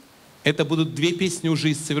будут две песни уже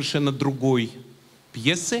из совершенно другой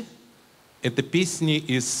пьесы. Это песни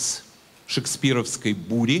из шекспировской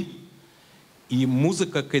 «Бури». И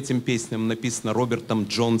музыка к этим песням написана Робертом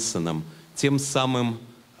Джонсоном, тем самым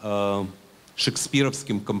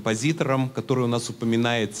шекспировским композитором, который у нас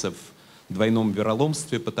упоминается в «Двойном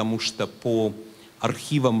вероломстве», потому что по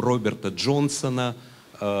архивам Роберта Джонсона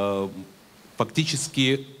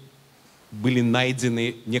фактически были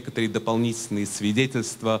найдены некоторые дополнительные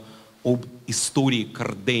свидетельства об истории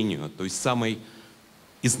Карденио, то есть самой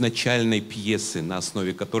изначальной пьесы, на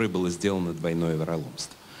основе которой было сделано «Двойное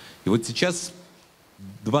вероломство». И вот сейчас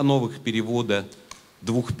два новых перевода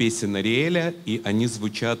двух песен Ариэля, и они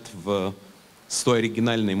звучат с той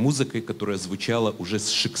оригинальной музыкой, которая звучала уже в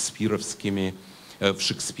шекспировских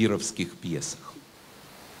пьесах.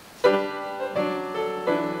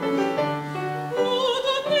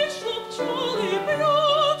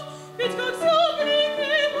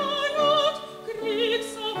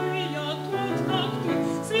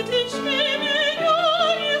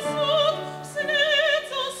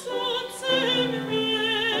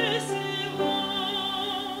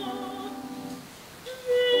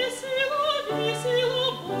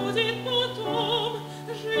 Будет потом,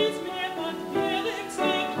 жизнь мне под белым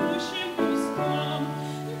цветущим кустом.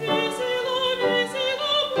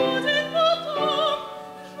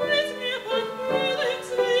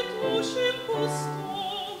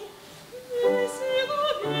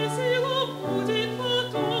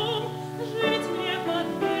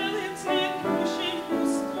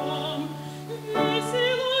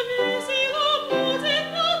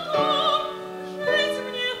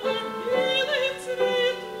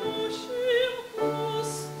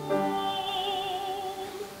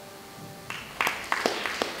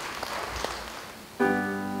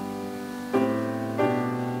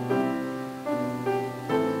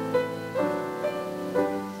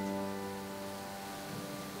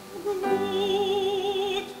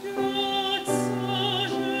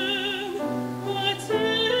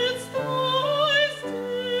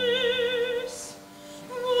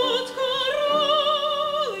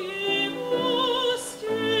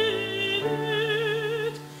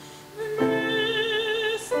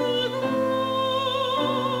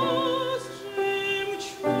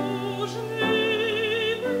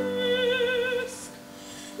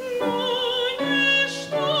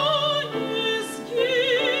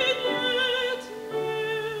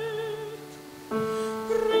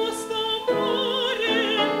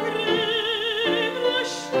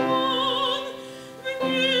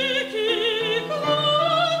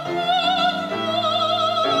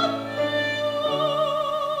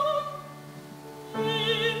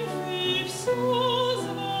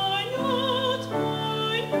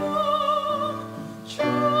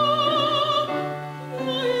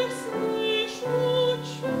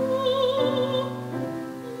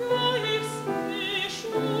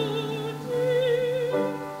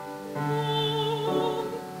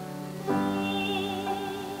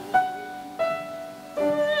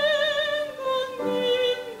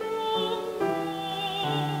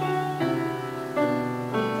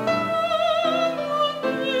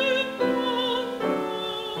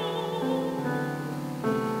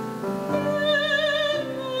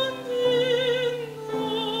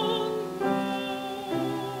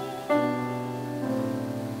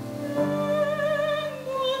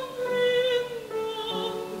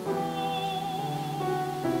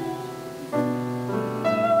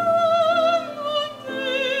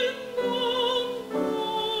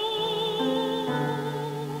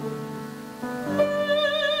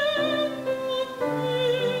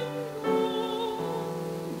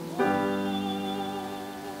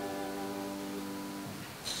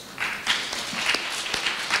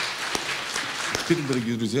 теперь,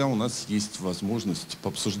 дорогие друзья, у нас есть возможность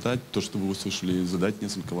пообсуждать то, что вы услышали, и задать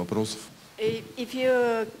несколько вопросов. If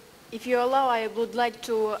you allow, I would like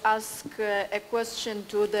to ask a question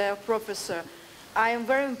to the professor. I am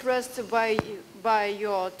very impressed by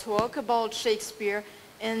your talk about Shakespeare,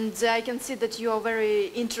 and I can see that you are very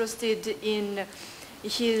interested in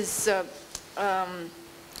his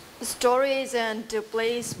stories and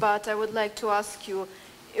plays, but I would like to ask you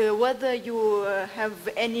whether you have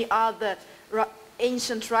any other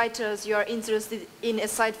ancient writers you are interested in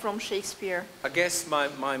aside from Shakespeare. I guess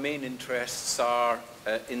my main interests are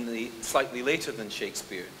in the slightly later than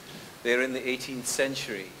Shakespeare. They're in the 18th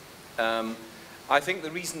century. I think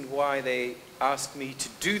the reason why they asked me to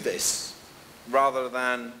do this rather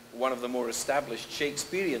than one of the more established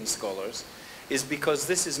Shakespearean scholars is because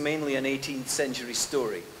this is mainly an 18th century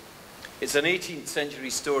story. It's an 18th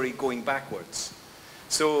century story going backwards.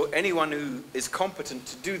 So anyone who is competent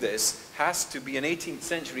to do this has to be an 18th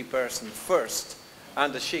century person first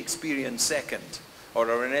and a Shakespearean second, or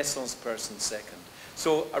a Renaissance person second.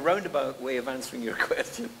 So a roundabout way of answering your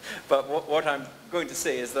question, but what I'm going to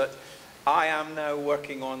say is that I am now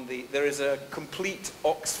working on there is a complete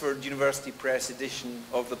Oxford University Press edition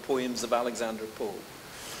of the poems of Alexander Pope,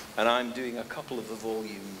 and I'm doing a couple of the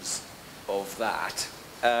volumes of that.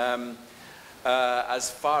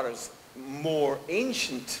 As far as more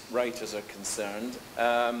ancient writers are concerned,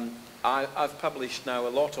 I've published now a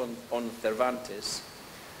lot on Cervantes.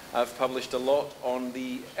 I've published a lot on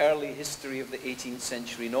the early history of the 18th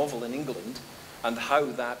century novel in England and how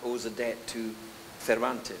that owes a debt to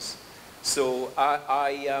Cervantes. So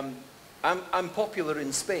I'm popular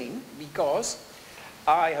in Spain because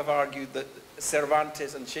I have argued that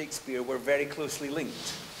Cervantes and Shakespeare were very closely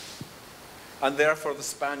linked, and therefore the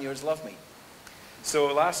Spaniards love me.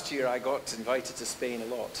 So last year I got invited to Spain a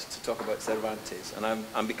lot to talk about Cervantes, and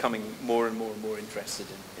I'm becoming more and more interested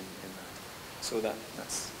in that. So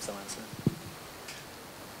that's some answer.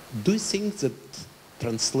 Do you think that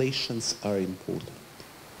translations are important?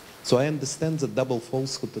 So I understand that double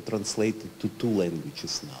falsehood are translated to 2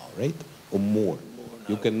 languages now, right? Or more.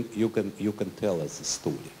 You can tell us the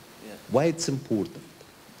story. Yeah. Why it's important?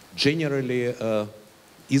 Generally,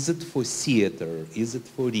 is it for theater? Is it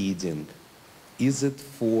for reading? Is it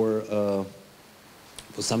for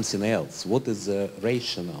something else? What is the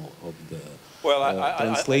rationale of the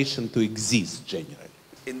translation to exist generally?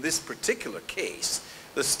 In this particular case,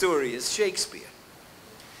 the story is Shakespeare.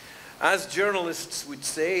 As journalists would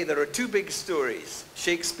say, there are 2 big stories,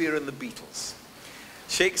 Shakespeare and the Beatles.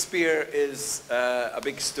 Shakespeare is a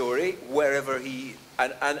big story wherever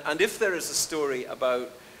and if there is a story about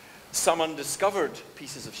some undiscovered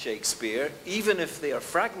pieces of Shakespeare, even if they are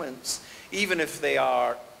fragments, even if they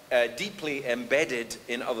are deeply embedded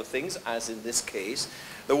in other things, as in this case,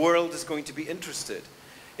 the world is going to be interested.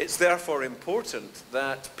 It's therefore important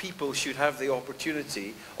that people should have the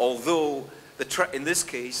opportunity, although in this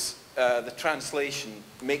case the translation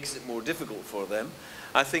makes it more difficult for them,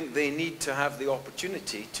 I think they need to have the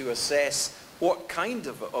opportunity to assess what kind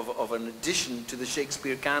of an addition to the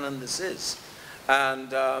Shakespeare canon this is.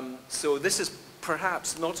 And so this is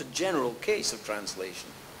perhaps not a general case of translation.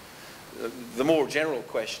 The more general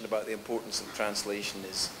question about the importance of translation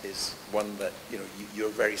is one that you're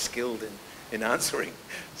very skilled in answering.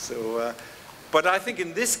 So, but I think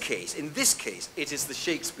in this case, it is the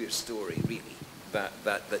Shakespeare story really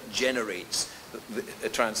that generates the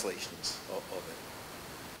translations of it.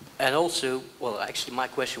 And also, well, actually, my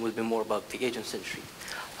question would be more about the 18th century.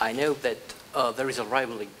 I know that there was a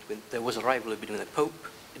rivalry between the Pope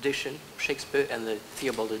edition of Shakespeare and the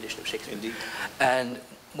Theobald edition of Shakespeare. Indeed. And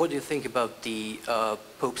what do you think about the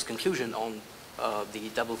Pope's conclusion on the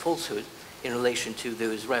double falsehood in relation to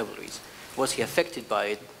those rivalries? Was he affected by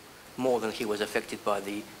it more than he was affected by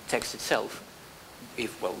the text itself?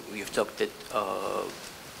 You've talked that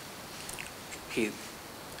he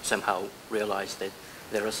somehow realized that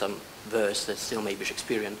there are some verse that still may be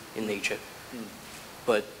Shakespearean in nature.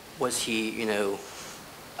 But was he,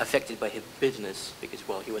 affected by his business? Because,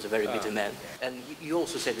 well, he was a very bitter man. And you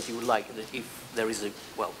also said that you would like that if there is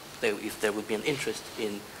if there would be an interest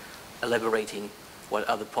in elaborating what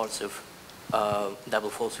other parts of double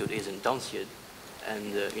falsehood is in Dunciad,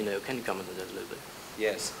 and can you comment on that a little bit?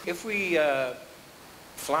 Yes. If we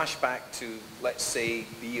flash back to, let's say,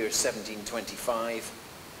 the year 1725,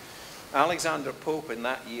 Alexander Pope in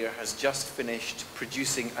that year has just finished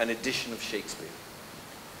producing an edition of Shakespeare.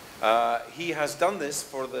 He has done this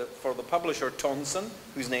for the publisher Tonson,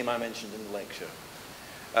 whose name I mentioned in the lecture.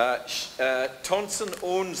 Tonson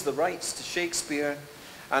owns the rights to Shakespeare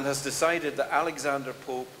and has decided that Alexander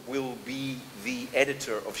Pope will be the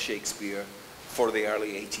editor of Shakespeare for the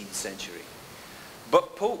early 18th century.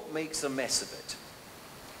 But Pope makes a mess of it.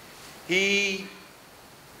 He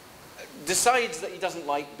decides that he doesn't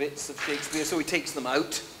like bits of Shakespeare, so he takes them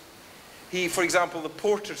out. He, for example, the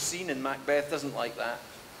porter scene in Macbeth doesn't like that,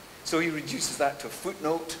 so he reduces that to a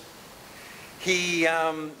footnote. He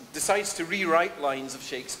decides to rewrite lines of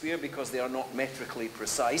Shakespeare because they are not metrically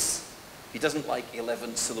precise. He doesn't like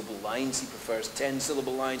 11-syllable lines, he prefers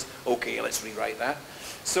 10-syllable lines. Okay, let's rewrite that.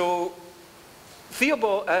 So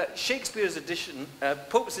Shakespeare's edition,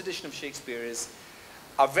 Pope's edition of Shakespeare is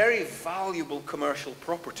a very valuable commercial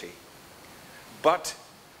property. But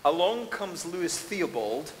along comes Louis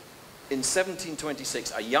Theobald in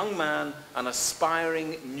 1726, a young man, an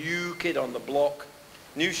aspiring new kid on the block,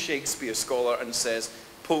 new Shakespeare scholar, and says,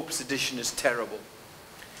 Pope's edition is terrible.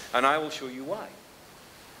 And I will show you why.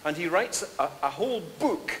 And he writes a whole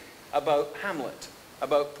book about Hamlet,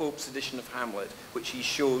 about Pope's edition of Hamlet, which he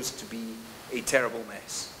shows to be a terrible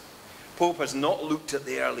mess. Pope has not looked at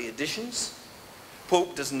the early editions.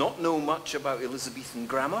 Pope does not know much about Elizabethan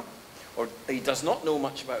grammar, or he does not know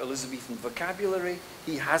much about Elizabethan vocabulary.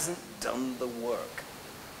 He hasn't done the work.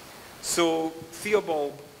 So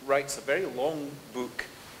Theobald writes a very long book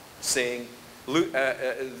saying,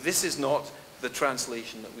 this is not the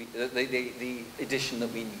translation that we, the edition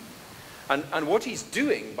that we need. And what he's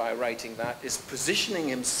doing by writing that is positioning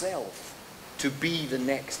himself to be the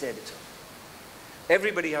next editor.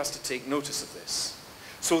 Everybody has to take notice of this.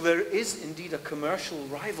 So there is indeed a commercial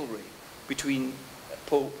rivalry between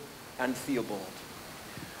Pope and Theobald.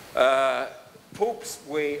 Pope's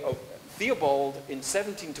way of, Theobald in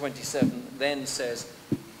 1727 then says,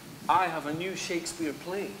 I have a new Shakespeare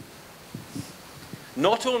play.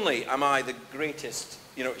 Not only am I the greatest,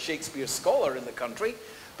 Shakespeare scholar in the country,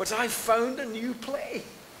 but I found a new play.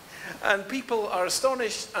 And people are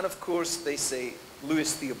astonished, and of course they say,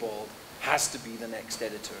 Louis Theobald has to be the next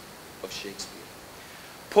editor of Shakespeare.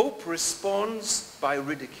 Pope responds by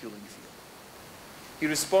ridiculing Theobald. He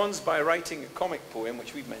responds by writing a comic poem,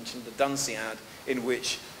 which we've mentioned, the Dunciad, in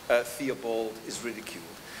which Theobald is ridiculed.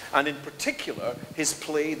 And in particular, his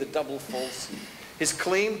play, The Double Falsehood. His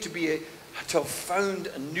claim to have found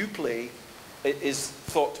a new play is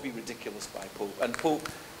thought to be ridiculous by Pope. And Pope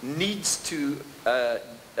needs to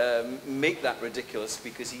make that ridiculous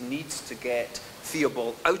because he needs to get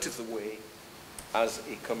Theobald out of the way as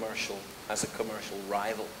a commercial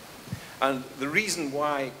rival. And the reason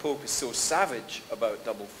why Pope is so savage about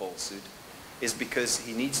Double Falsehood is because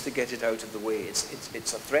he needs to get it out of the way. It's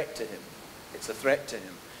a threat to him. It's a threat to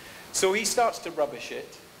him. So he starts to rubbish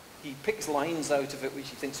it. He picks lines out of it which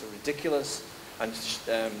he thinks are ridiculous, and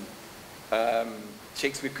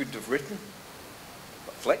Shakespeare couldn't have written.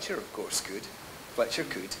 But Fletcher, of course, could. Fletcher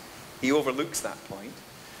could. He overlooks that point.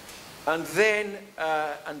 And then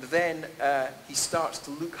he starts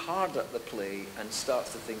to look hard at the play and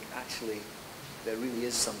starts to think, actually, there really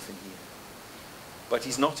is something here. But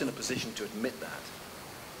he's not in a position to admit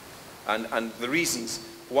that. And the reasons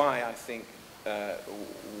why I think,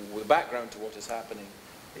 with the background to what is happening,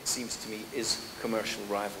 it seems to me, is commercial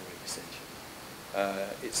rivalry, essentially.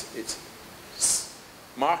 It's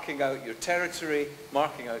marking out your territory,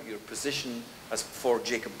 marking out your position as for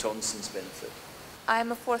Jacob Tonson's benefit.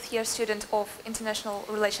 I'm a fourth-year student of International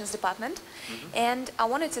Relations Department, and I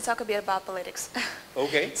wanted to talk a bit about politics.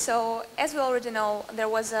 Okay. So, as we already know, there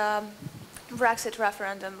was a Brexit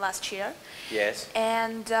referendum last year. Yes.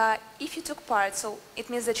 And if you took part, so it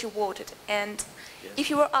means that you voted. And yes. If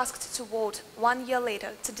you were asked to vote 1 year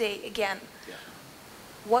later, today again, yeah.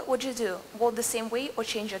 What would you do? Vote the same way or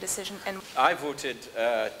change your decision? And I voted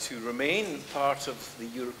to remain part of the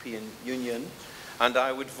European Union, and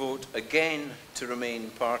I would vote again to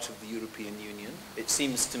remain part of the European Union. It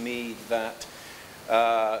seems to me that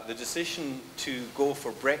the decision to go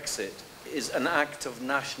for Brexit is an act of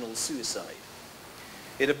national suicide.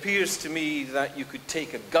 It appears to me that you could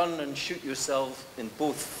take a gun and shoot yourself in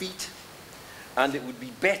both feet, and it would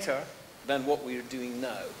be better than what we are doing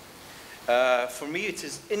now. For me, it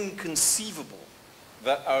is inconceivable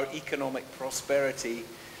that our economic prosperity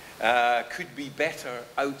could be better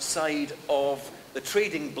outside of the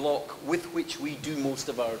trading bloc with which we do most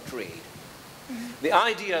of our trade. The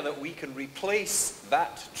idea that we can replace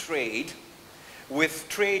that trade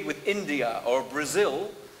with India or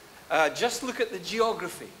Brazil, just look at the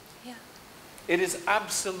geography. yeah. It is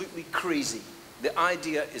absolutely crazy. The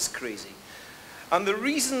idea is crazy. And the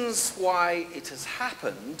reasons why it has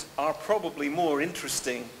happened are probably more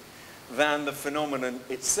interesting than the phenomenon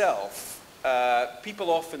itself. People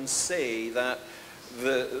often say that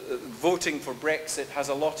voting for Brexit has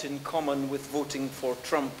a lot in common with voting for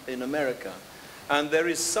Trump in America. And there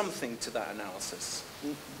is something to that analysis.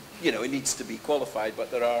 You know, it needs to be qualified,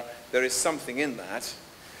 but there is something in that.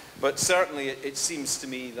 But certainly it seems to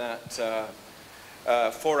me that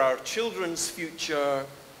for our children's future,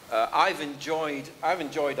 I've enjoyed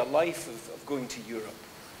a life of going to Europe.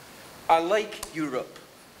 I like Europe.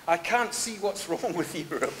 I can't see what's wrong with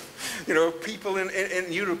Europe. You know, people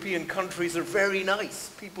in European countries are very nice.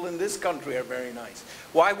 People in this country are very nice.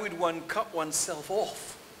 Why would one cut oneself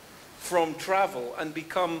off from travel and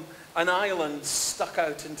become an island stuck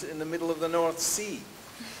out in the middle of the North Sea?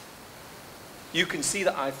 You can see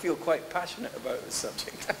that I feel quite passionate about this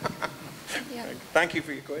subject. Yeah. Thank you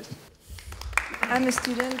for your question. I'm a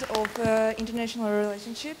student of international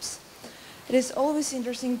relationships. It is always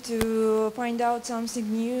interesting to find out something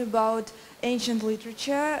new about ancient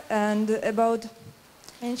literature and about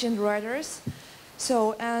ancient writers.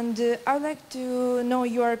 So, and I would like to know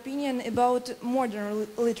your opinion about modern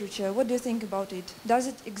literature. What do you think about it? Does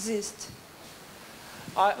it exist?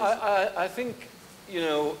 I think, you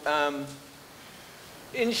know,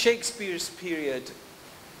 in Shakespeare's period,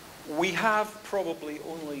 we have probably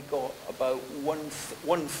only got about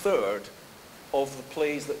one third of the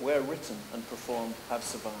plays that were written and performed have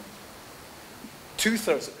survived.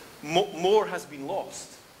 2/3, more has been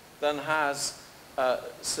lost than has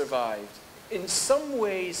survived. In some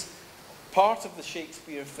ways, part of the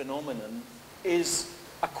Shakespeare phenomenon is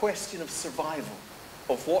a question of survival,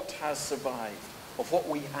 of what has survived, of what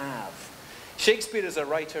we have. Shakespeare is a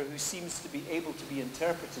writer who seems to be able to be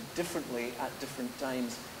interpreted differently at different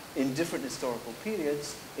times, in different historical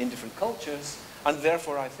periods, in different cultures, and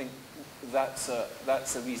therefore I think that's a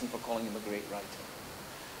reason for calling him a great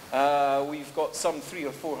writer. We've got some 300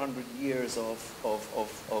 or 400 years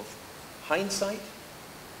of hindsight,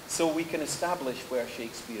 so we can establish where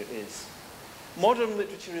Shakespeare is. Modern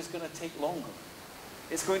literature is going to take longer.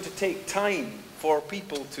 It's going to take time for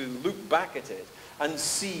people to look back at it and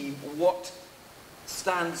see what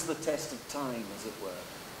stands the test of time, as it were.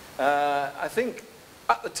 I think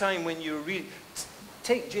at the time when you read,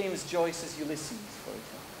 take James Joyce's Ulysses, for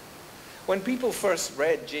example. When people first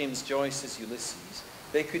read James Joyce's Ulysses,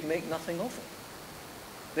 they could make nothing of it.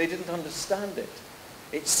 They didn't understand it.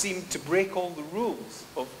 It seemed to break all the rules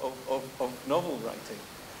of novel writing.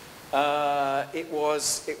 It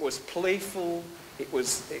was playful. It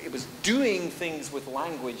was doing things with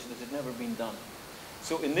language that had never been done.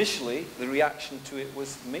 So initially, the reaction to it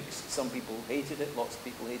was mixed. Some people hated it, lots of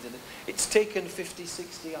people hated it. It's taken 50,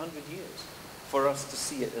 60, 100 years for us to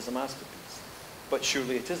see it as a masterpiece. But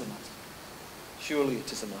surely it is a masterpiece. Surely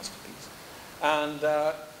it is a masterpiece. And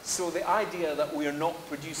so the idea that we're not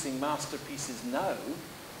producing masterpieces now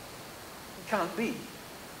can't be.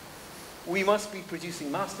 We must be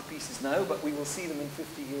producing masterpieces now, but we will see them in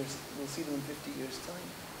 50 years. We'll see them in 50 years' time.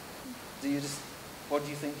 What do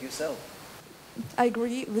you think yourself? I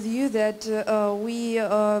agree with you that we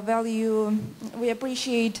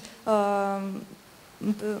appreciate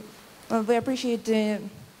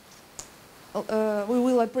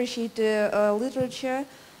literature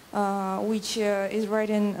which is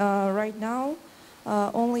written right now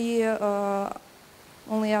only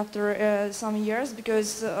after some years,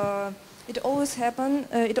 because it always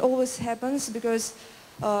happens because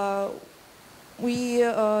we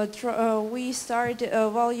start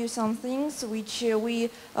value some things which we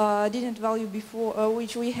didn't value before,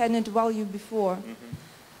 which we hadn't valued before. Mm-hmm.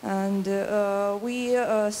 And we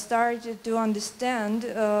started to understand.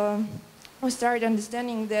 We started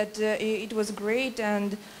understanding that it was great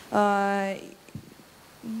and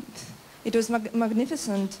it was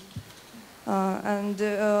magnificent. And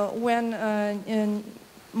when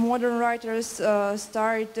modern writers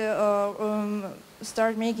start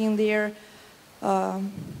making their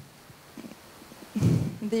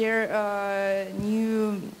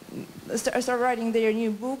start writing their new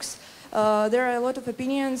books, there are a lot of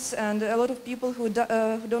opinions and a lot of people who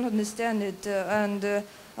don't understand it, and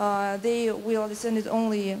they will understand it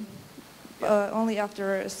only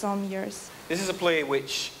after some years. This is a play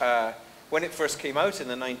which, when it first came out in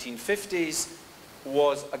the 1950s,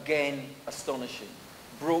 was again astonishing.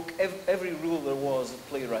 Broke every rule there was of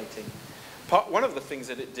playwriting. One of the things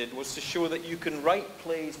that it did was to show that you can write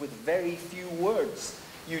plays with very few words.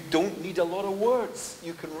 You don't need a lot of words.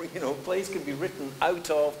 You can, plays can be written out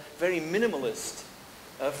of very minimalist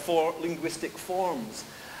for linguistic forms.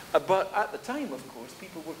 But at the time, of course,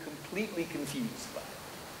 people were completely confused by it.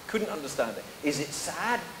 Couldn't understand it. Is it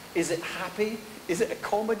sad? Is it happy? Is it a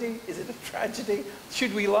comedy? Is it a tragedy?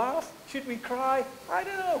 Should we laugh? Should we cry? I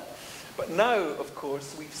don't know. But now, of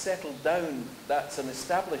course, we've settled down. That's an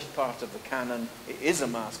established part of the canon. It is a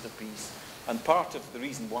masterpiece. And part of the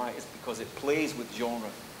reason why is because it plays with genre,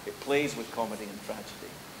 it plays with comedy and tragedy.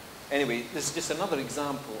 Anyway, this is just another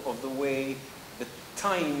example of the way that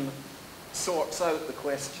time sorts out the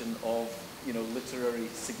question of, you know, literary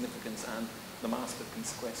significance and the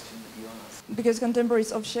masterpiece question that you asked. Because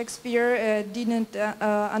contemporaries of Shakespeare didn't,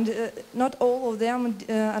 not all of them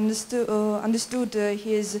understood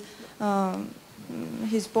his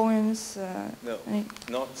poems. No,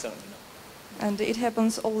 not certainly not. And it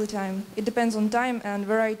happens all the time. It depends on time and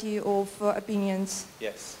variety of opinions.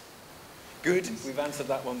 Yes. Good. We've answered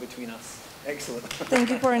that one between us. Excellent. Thank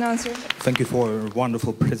you for an answer. Thank you for a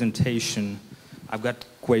wonderful presentation. I've got a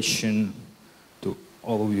question to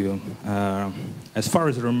all of you. As far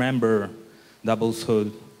as I remember, Double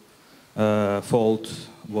Third Fault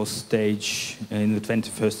was staged in the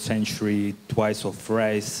 21st century twice or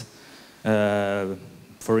thrice.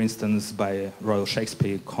 For instance, by Royal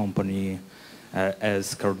Shakespeare Company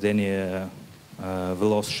as Cardenio, The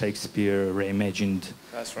Lost Shakespeare reimagined.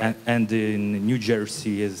 That's right. And in New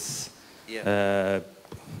Jersey is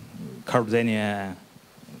Cardenio,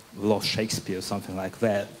 Lost Shakespeare, something like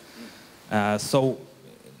that. So,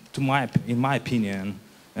 in my opinion,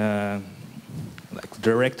 like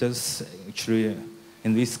directors actually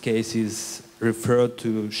in this case is referred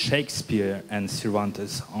to Shakespeare and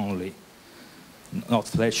Cervantes only, not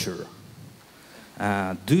Fletcher.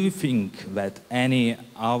 Do you think that any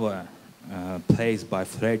other plays by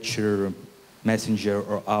Fletcher, Messenger,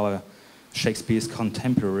 or our Shakespeare's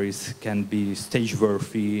contemporaries can be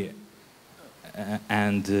stage-worthy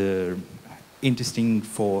and interesting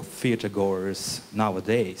for theatre goers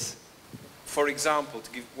nowadays? For example,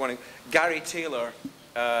 to give one, Gary Taylor,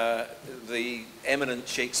 the eminent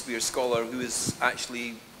Shakespeare scholar who is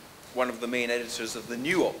actually one of the main editors of the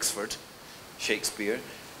New Oxford Shakespeare,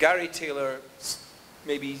 Gary Taylor,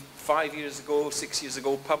 maybe 5 years ago, 6 years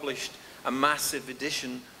ago, published a massive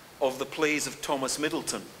edition of the plays of Thomas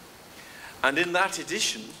Middleton. And in that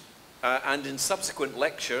edition, and in subsequent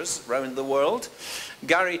lectures around the world,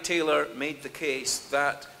 Gary Taylor made the case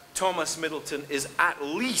that Thomas Middleton is at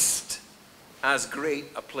least as great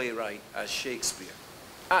a playwright as Shakespeare.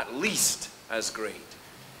 At least as great.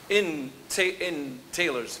 In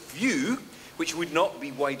Taylor's view, which would not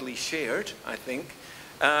be widely shared, I think,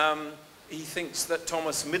 he thinks that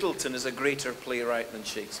Thomas Middleton is a greater playwright than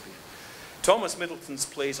Shakespeare. Thomas Middleton's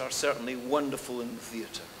plays are certainly wonderful in the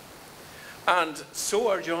theatre. And so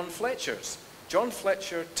are John Fletcher's. John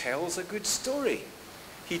Fletcher tells a good story.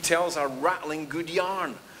 He tells a rattling good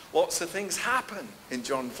yarn. Lots of things happen in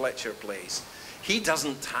John Fletcher plays. He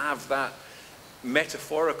doesn't have that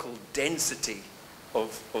metaphorical density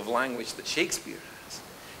of language that Shakespeare has.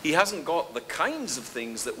 He hasn't got the kinds of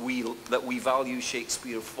things that we value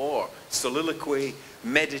Shakespeare for. Soliloquy,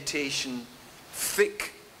 meditation,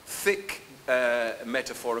 thick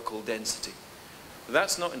metaphorical density.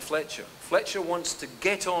 That's not in Fletcher. Fletcher wants to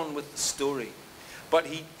get on with the story, but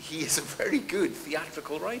he is a very good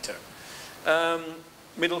theatrical writer.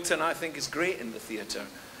 Middleton, I think, is great in the theatre.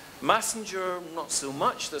 Messenger, not so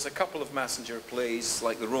much. There's a couple of Messenger plays,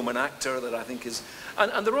 like The Roman Actor, that I think is...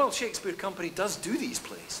 And the Royal Shakespeare Company does do these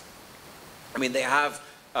plays. I mean, they have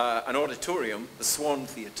an auditorium, the Swan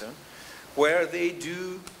Theatre, where they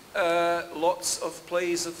do lots of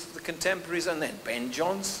plays of the contemporaries, and then Ben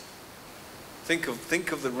Jonson. Think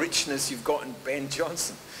of the richness you've got in Ben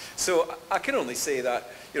Jonson. So I can only say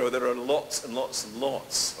that, you know, there are lots and lots and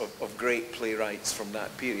lots of great playwrights from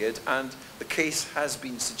that period, and the case has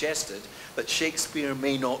been suggested that Shakespeare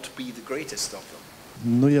may not be the greatest of them.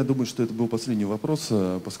 Но я думаю, что это был последний вопрос,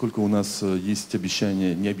 поскольку у нас есть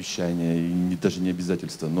обещание, не обещание, и даже не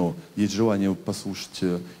обязательство, но есть желание послушать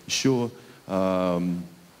еще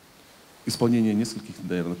исполнение нескольких,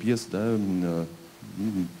 наверное, пьес, да,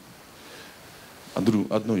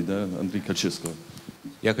 одной, да, Андрея Корчевского.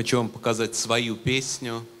 Я хочу вам показать свою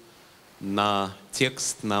песню на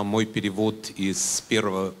текст, на мой перевод из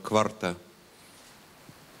первого кварта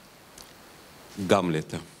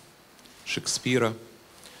Гамлета Шекспира.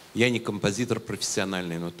 Я не композитор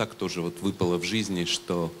профессиональный, но так тоже вот выпало в жизни,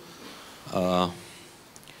 что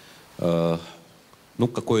ну,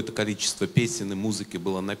 какое-то количество песен и музыки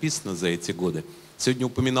было написано за эти годы. Сегодня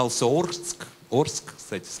упоминался Орск,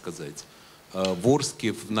 кстати сказать. В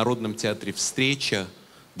Орске в Народном театре «Встреча»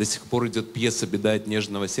 до сих пор идет пьеса «Беда от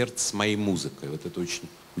нежного сердца» с моей музыкой. Вот это очень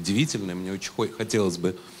удивительно, мне очень хотелось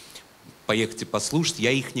бы поехать и послушать.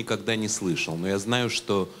 Я их никогда не слышал, но я знаю,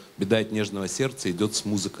 что «Беда от нежного сердца» идет с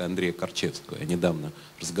музыкой Андрея Корчевского. Я недавно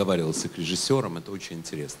разговаривал с их режиссером, это очень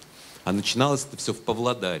интересно. А начиналось это все в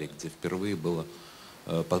Павлодаре, где впервые было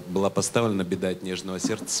была поставлена «Беда от нежного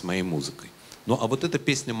сердца» с моей музыкой. Ну а вот эта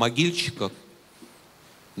песня «Могильщика»,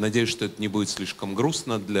 надеюсь, что это не будет слишком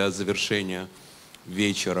грустно для завершения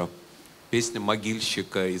вечера. Песня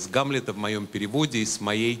 «Могильщика» из «Гамлета» в моем переводе и с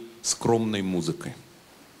моей скромной музыкой.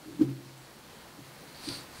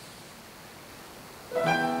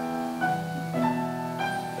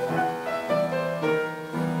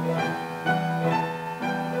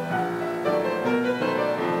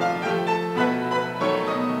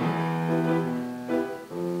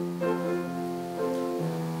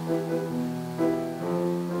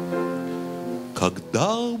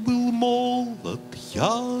 Когда был молод,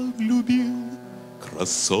 я любил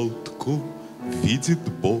красотку, видит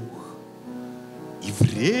Бог. И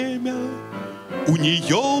время у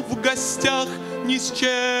нее в гостях ни с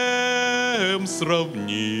чем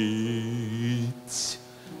сравнить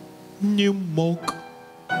не мог.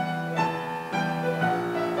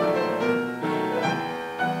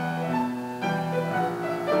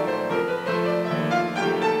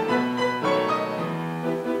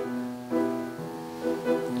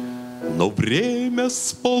 Но время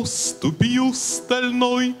с поступью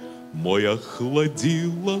стальной мой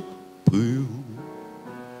охладило пыл.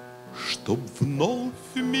 Чтоб вновь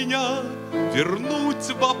меня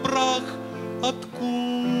вернуть во прах,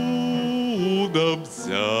 откуда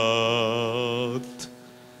взят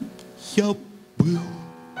я был.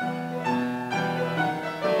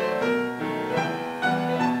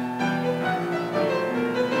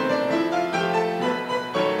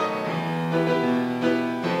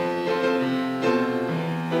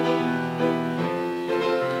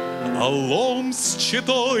 А лом с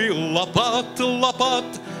читой, лопат, лопат,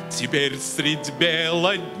 теперь средь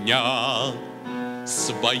бела дня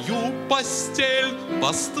свою постель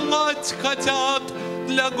постлать хотят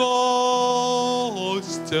для гостя,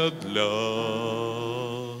 для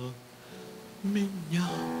меня.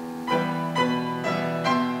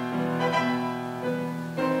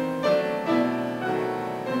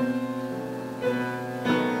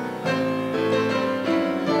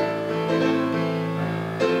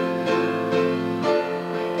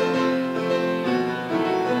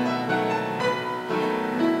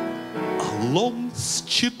 Лом с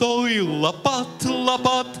читой, лопат,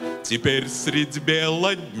 лопат, теперь средь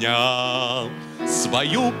бела дня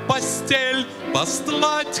свою постель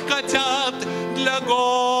постлать хотят для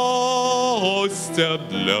гостя,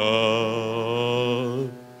 для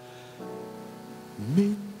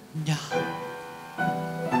меня.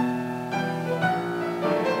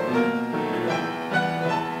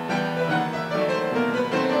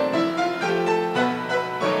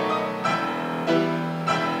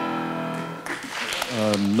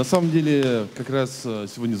 На самом деле, как раз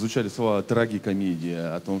сегодня звучали слова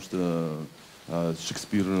трагикомедия, о том, что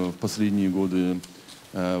Шекспир в последние годы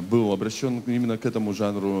был обращен именно к этому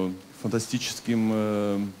жанру,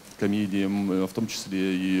 фантастическим комедиям, в том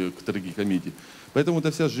числе и к трагикомедии. Поэтому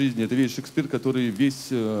это вся жизнь, это весь Шекспир, который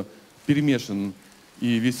весь перемешан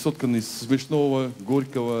и весь соткан из смешного,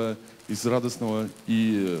 горького, из радостного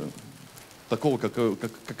и такого,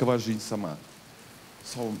 какова жизнь сама.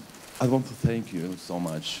 So, I want to thank you so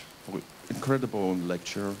much for an incredible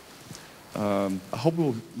lecture. I hope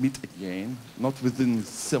we'll meet again, not within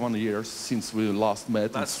 7 years since we last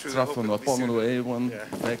met in Straffen upon Avon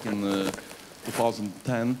back in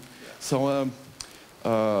 2010. Yeah. So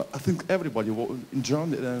I think everybody will enjoy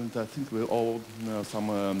it, and I think we'll all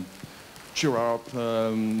some cheer up,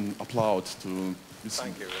 applause to Ms.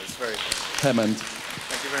 Thank you. It's very good. Hammond.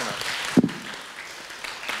 Thank you very much.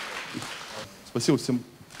 Спасибо всем.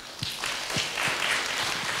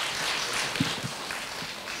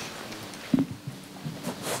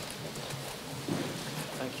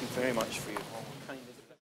 Thank you very much for your homework.